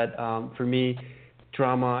be that for me,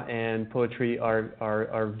 drama and poetry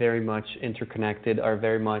are very much interconnected, are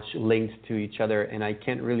very much linked to each other, and I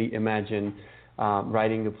can't really imagine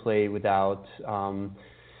writing a play without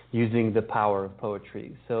using the power of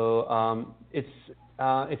poetry. So it's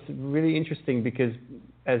really interesting because,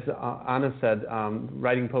 as Anna said,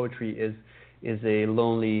 writing poetry is a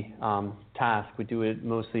lonely task. We do it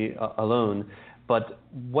mostly alone. But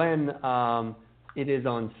when it is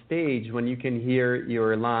on stage, when you can hear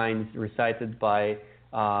your lines recited by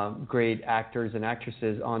great actors and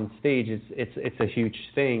actresses on stage, it's a huge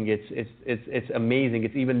thing. It's amazing.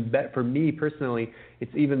 It's even better for me personally.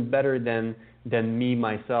 It's even better than me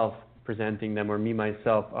myself presenting them, or me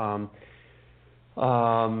myself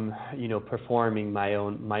performing my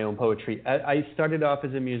own poetry. I started off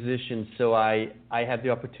as a musician, so I had the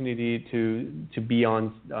opportunity to be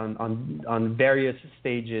on various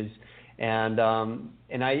stages, and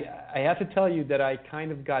I have to tell you that I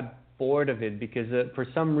kind of got bored of it because for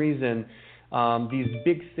some reason these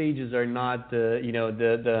big stages are not the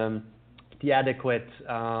adequate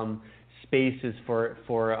spaces for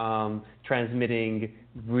transmitting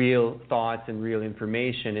real thoughts and real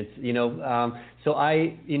information. It's so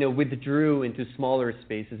I withdrew into smaller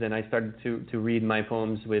spaces, and I started to read my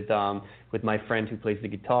poems with my friend who plays the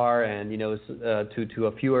guitar, and to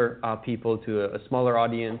a fewer people, to a smaller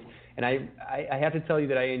audience. And I have to tell you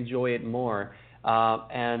that I enjoy it more.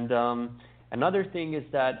 And another thing is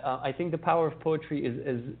that I think the power of poetry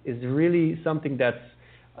is really something that's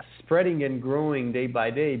spreading and growing day by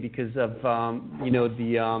day because of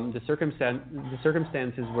the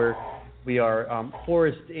circumstances where we are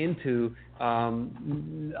forced into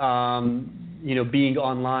being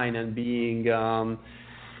online and being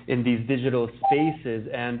in these digital spaces,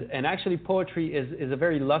 and actually poetry is a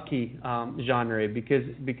very lucky genre because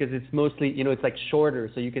it's mostly it's like shorter,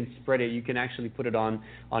 so you can spread it. You can actually put it on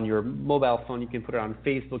your mobile phone. You can put it on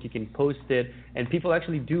Facebook. You can post it, and people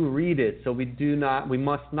actually do read it. So we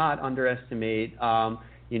must not underestimate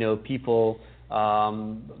people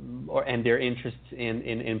and their interests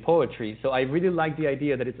in poetry. So I really like the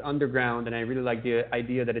idea that it's underground, and I really like the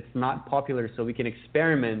idea that it's not popular, so we can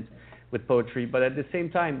experiment with poetry, but at the same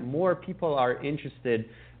time, more people are interested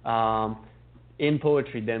in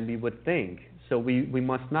poetry than we would think. So we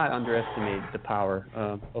must not underestimate the power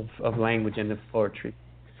of language and of poetry.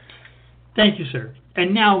 Thank you, sir.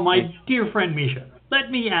 And now, my dear friend Misha,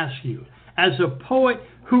 let me ask you, as a poet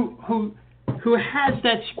who has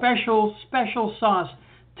that special sauce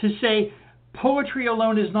to say, poetry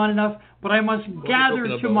alone is not enough, but I must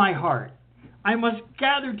gather to my heart. I must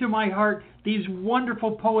gather to my heart these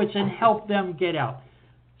wonderful poets and help them get out.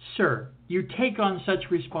 Sir, you take on such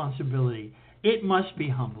responsibility. It must be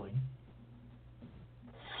humbling.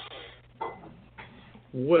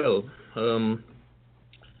 Well,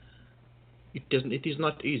 it is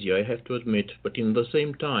not easy, I have to admit, but in the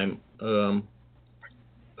same time,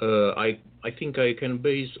 I think I can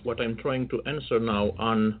base what I'm trying to answer now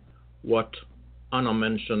on what Anna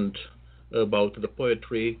mentioned about the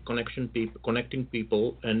poetry, connecting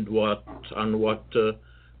people, and what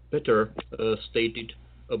Peter stated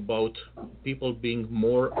about people being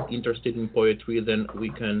more interested in poetry than we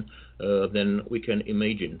can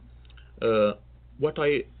imagine. What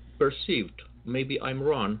I perceived, maybe I'm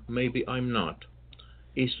wrong, maybe I'm not,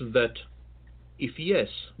 is that if yes,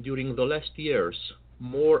 during the last years,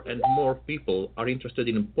 more and more people are interested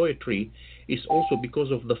in poetry, is also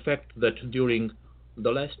because of the fact that during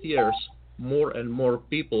the last years, more and more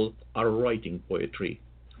people are writing poetry,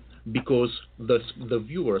 because the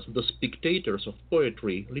viewers, the spectators of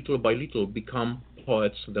poetry, little by little become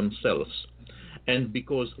poets themselves, and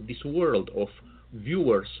because this world of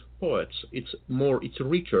viewers, poets, it's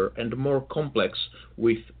richer and more complex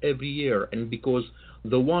with every year, and because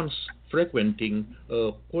the ones frequenting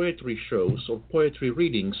poetry shows or poetry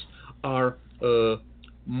readings are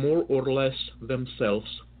more or less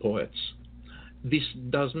themselves poets. This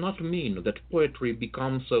does not mean that poetry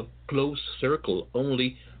becomes a closed circle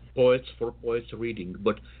only poets for poets reading,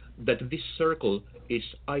 but that this circle is,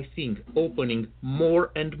 I think, opening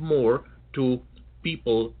more and more to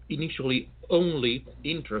people initially only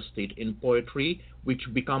interested in poetry, which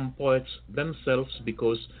become poets themselves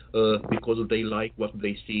because they like what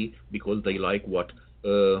they see, because they like what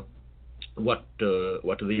they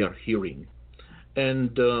are hearing.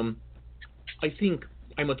 And I think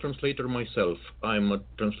I'm a translator myself. I'm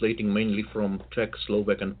translating mainly from Czech,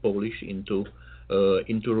 Slovak, and Polish into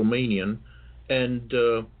Romanian. And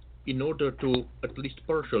in order to at least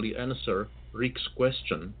partially answer Rick's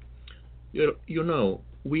question, you know,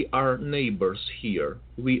 we are neighbors here.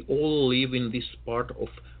 We all live in this part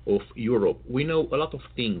of Europe. We know a lot of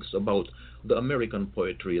things about the American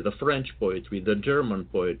poetry, the French poetry, the German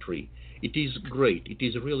poetry. It is great. It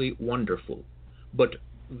is really wonderful. But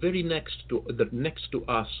very next to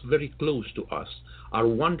us, very close to us, are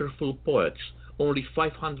wonderful poets, only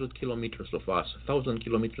 500 kilometers of us, 1,000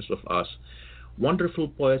 kilometers of us. Wonderful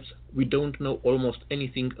poets we don't know almost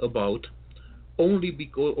anything about, only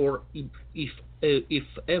because, or if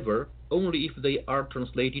ever, only if they are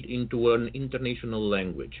translated into an international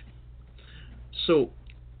language. So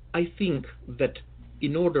I think that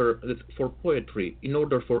in order for poetry, in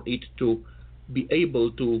order for it to be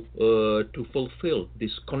able to fulfill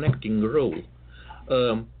this connecting role,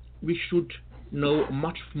 we should know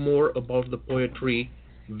much more about the poetry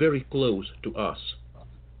very close to us.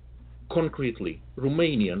 Concretely,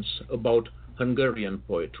 Romanians about Hungarian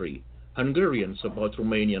poetry, Hungarians about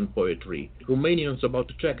Romanian poetry, Romanians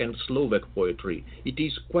about Czech and Slovak poetry. It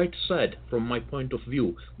is quite sad from my point of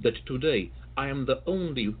view that today I am the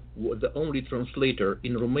only translator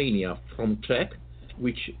in Romania from Czech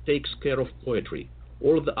which takes care of poetry.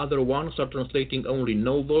 All the other ones are translating only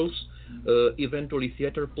novels, eventually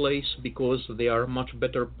theater plays, because they are much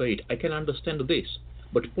better paid. I can understand this,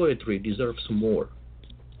 but poetry deserves more.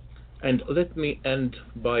 And let me end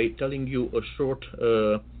by telling you a short,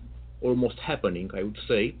 almost happening, I would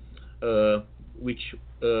say, which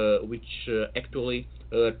actually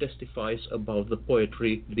testifies about the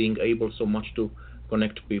poetry being able so much to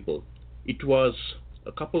connect people. It was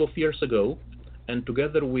a couple of years ago, and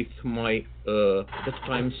together with my that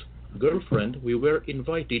time's girlfriend, we were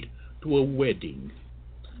invited to a wedding.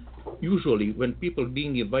 Usually, when people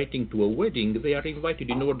being invited to a wedding, they are invited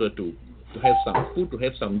in order to have some food, to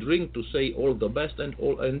have some drink, to say all the best and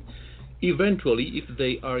eventually, if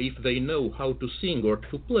they know how to sing or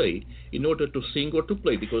to play, in order to sing or to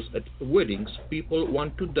play, because at weddings people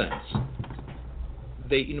want to dance.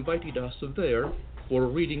 They invited us there for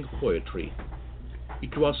reading poetry.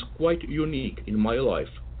 It was quite unique in my life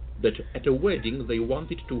that at a wedding they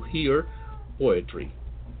wanted to hear poetry,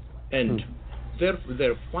 and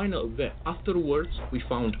afterwards we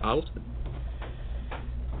found out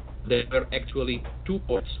there were actually two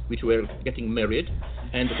poets which were getting married,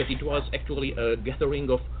 and that it was actually a gathering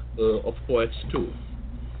of poets too.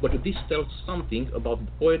 But this tells something about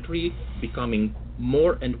poetry becoming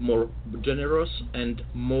more and more generous and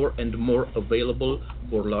more available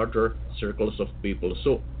for larger circles of people.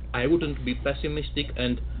 So I wouldn't be pessimistic,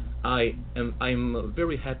 and I'm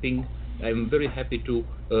very happy. I'm very happy to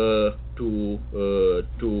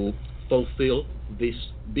fulfill this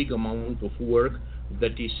big amount of work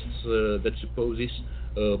that supposes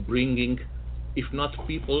bringing, if not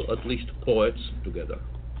people, at least poets together.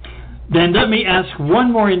 Then let me ask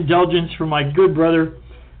one more indulgence for my good brother.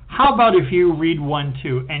 How about if you read one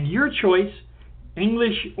too, and your choice,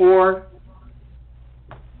 English or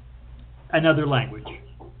another language?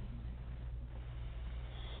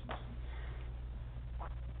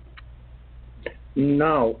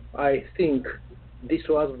 Now, I think this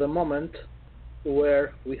was the moment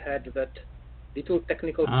where we had that little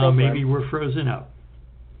technical problem. Maybe we're frozen up.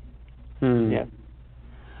 Yeah.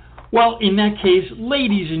 Well, in that case,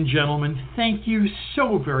 ladies and gentlemen, thank you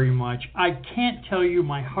so very much. I can't tell you,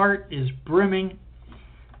 my heart is brimming.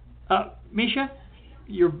 Misha,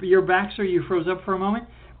 you're back, so you froze up for a moment.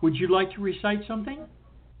 Would you like to recite something?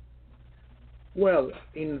 Well,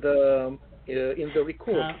 in the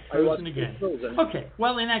record, I was again. frozen. Okay.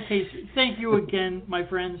 Well, in that case, thank you again, my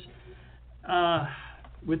friends.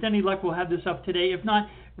 With any luck, we'll have this up today. If not,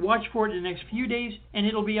 watch for it in the next few days, and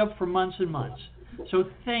it'll be up for months and months. So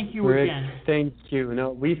thank you Rick, again. Thank you.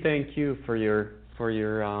 No, we thank you for your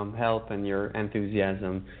help and your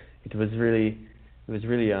enthusiasm. It was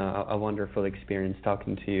really a wonderful experience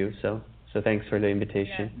talking to you. So thanks for the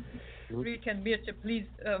invitation. Yeah. Rick and Mircea, please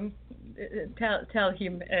tell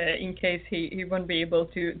him in case he won't be able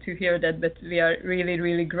to hear that. But we are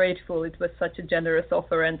really grateful. It was such a generous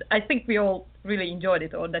offer, and I think we all really enjoyed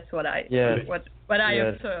it. Or that's what I observed.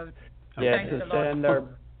 Yes, Thanks a lot.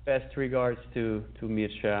 Best regards to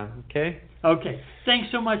Mircea. Okay. Okay.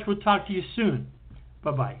 Thanks so much. We'll talk to you soon.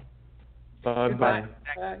 Bye-bye. Bye.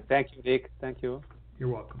 Thank you, Rick. Thank you. You're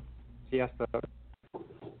welcome. Sziasztok.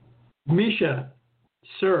 Misha,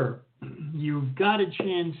 sir, you got a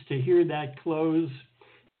chance to hear that close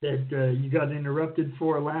that you got interrupted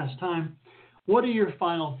for last time. What are your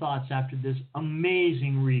final thoughts after this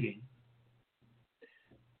amazing reading?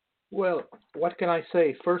 Well, what can I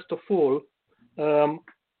say? First of all,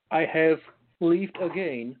 I have lived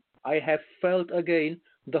again. I have felt again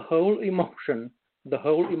the whole emotion, the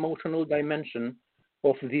whole emotional dimension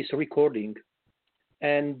of this recording.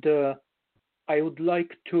 And I would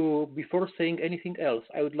like to, before saying anything else,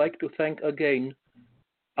 I would like to thank again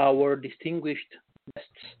our distinguished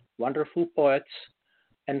guests, wonderful poets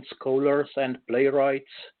and scholars and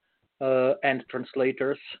playwrights and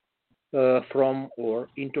translators from or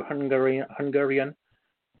into Hungarian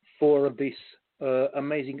for this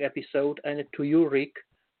amazing episode, and to you, Rick,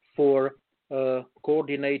 for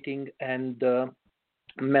coordinating and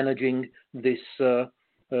managing this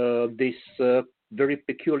very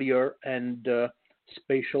peculiar and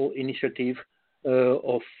special initiative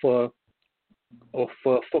of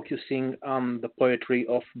focusing on the poetry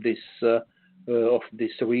of this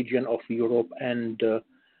region of Europe and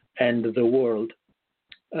the world.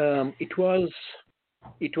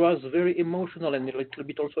 It was very emotional and a little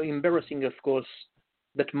bit also embarrassing, of course,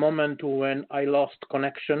 that moment when I lost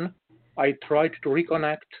connection. I tried to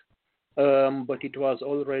reconnect, but it was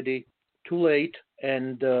already too late,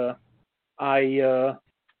 and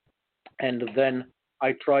then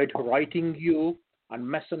I tried writing you on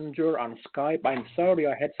Messenger, on Skype. I'm sorry,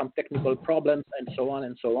 I had some technical problems, and so on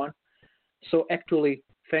and so on. So actually,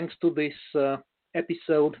 thanks to this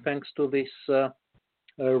episode, thanks to this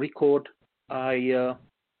record, I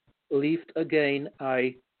lived again.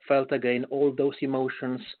 I felt again all those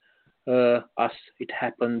emotions as it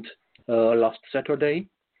happened last Saturday.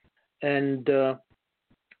 And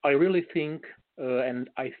I really think, and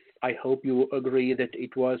I hope you agree, that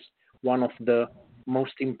it was one of the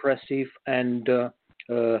most impressive and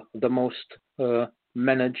the most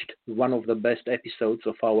managed, one of the best episodes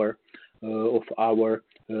of our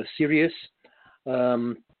series.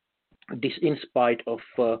 This, in spite of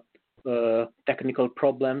technical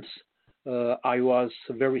problems, I was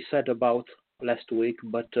very sad about last week,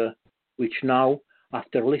 but which now,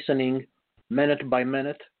 after listening minute by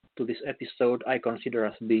minute to this episode, I consider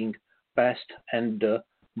as being past and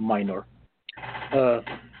minor.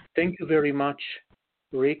 Thank you very much,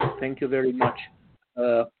 Rick. Thank you very much,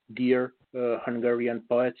 dear Hungarian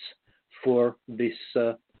poets, for this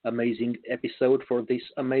amazing episode, for this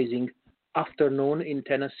amazing afternoon in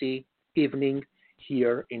Tennessee, evening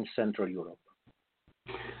here in Central Europe.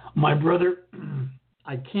 My brother,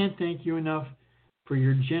 I can't thank you enough for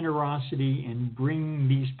your generosity in bringing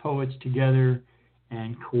these poets together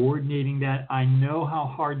and coordinating that. I know how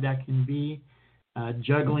hard that can be,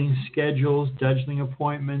 juggling schedules, juggling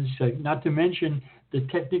appointments, not to mention the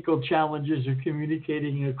technical challenges of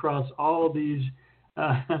communicating across all of these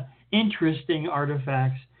interesting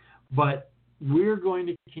artifacts. But we're going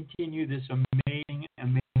to continue this amazing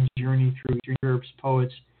journey through Europe's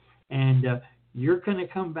poets, and you're going to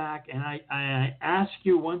come back, and I ask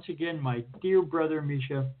you once again, my dear brother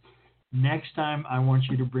Misha, next time I want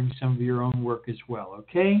you to bring some of your own work as well,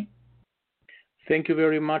 okay? Thank you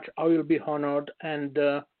very much. I will be honored, and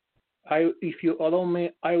if you allow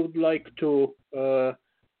me, I would like to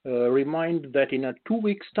remind that in 2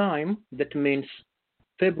 weeks' time, that means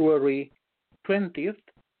February 20th,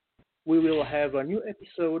 we will have a new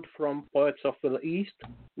episode from Poets of the East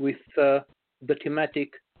with the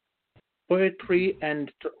thematic poetry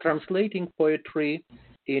and translating poetry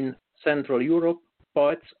in Central Europe,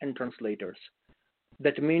 poets and translators.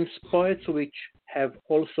 That means poets which have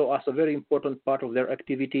also as a very important part of their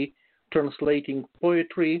activity translating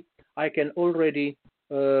poetry. I can already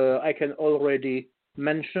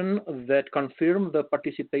mention that confirm the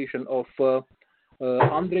participation of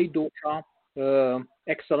Andrei Duta,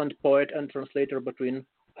 excellent poet and translator between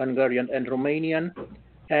Hungarian and Romanian,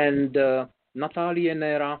 and Natalia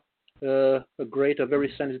Nera, a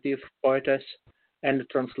very sensitive poetess and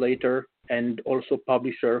translator and also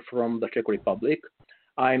publisher from the Czech Republic.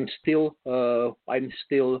 I'm still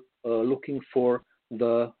looking for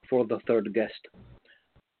the third guest.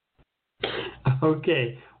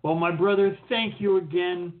 Okay. Well, my brother, thank you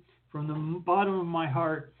again from the bottom of my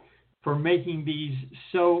heart for making these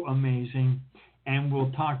so amazing, and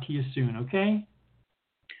we'll talk to you soon, okay?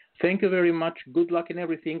 Thank you very much. Good luck in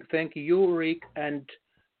everything. Thank you, Rick, and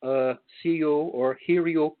see you or hear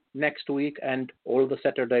you next week and all the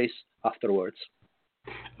Saturdays afterwards.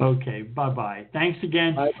 Okay, bye-bye. Thanks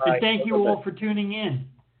again. Bye-bye. And thank you all for tuning in.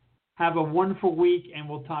 Have a wonderful week, and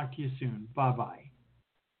we'll talk to you soon. Bye-bye.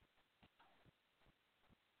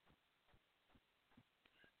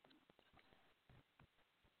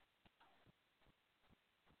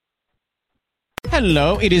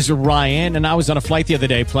 Hello, it is Ryan, and I was on a flight the other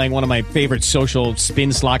day playing one of my favorite social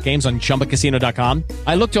spin slot games on ChumbaCasino.com.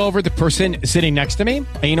 I looked over at the person sitting next to me,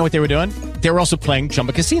 and you know what they were doing? They were also playing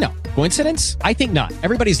Chumba Casino. Coincidence? I think not.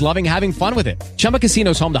 Everybody's loving having fun with it. Chumba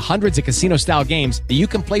Casino is home to hundreds of casino-style games that you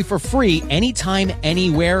can play for free anytime,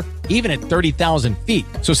 anywhere, even at 30,000 feet.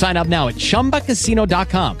 So sign up now at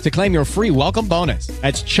ChumbaCasino.com to claim your free welcome bonus.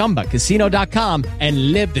 That's ChumbaCasino.com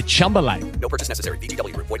and live the Chumba life. No purchase necessary.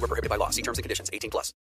 VGW. Void where prohibited by law. See terms and conditions. 18+.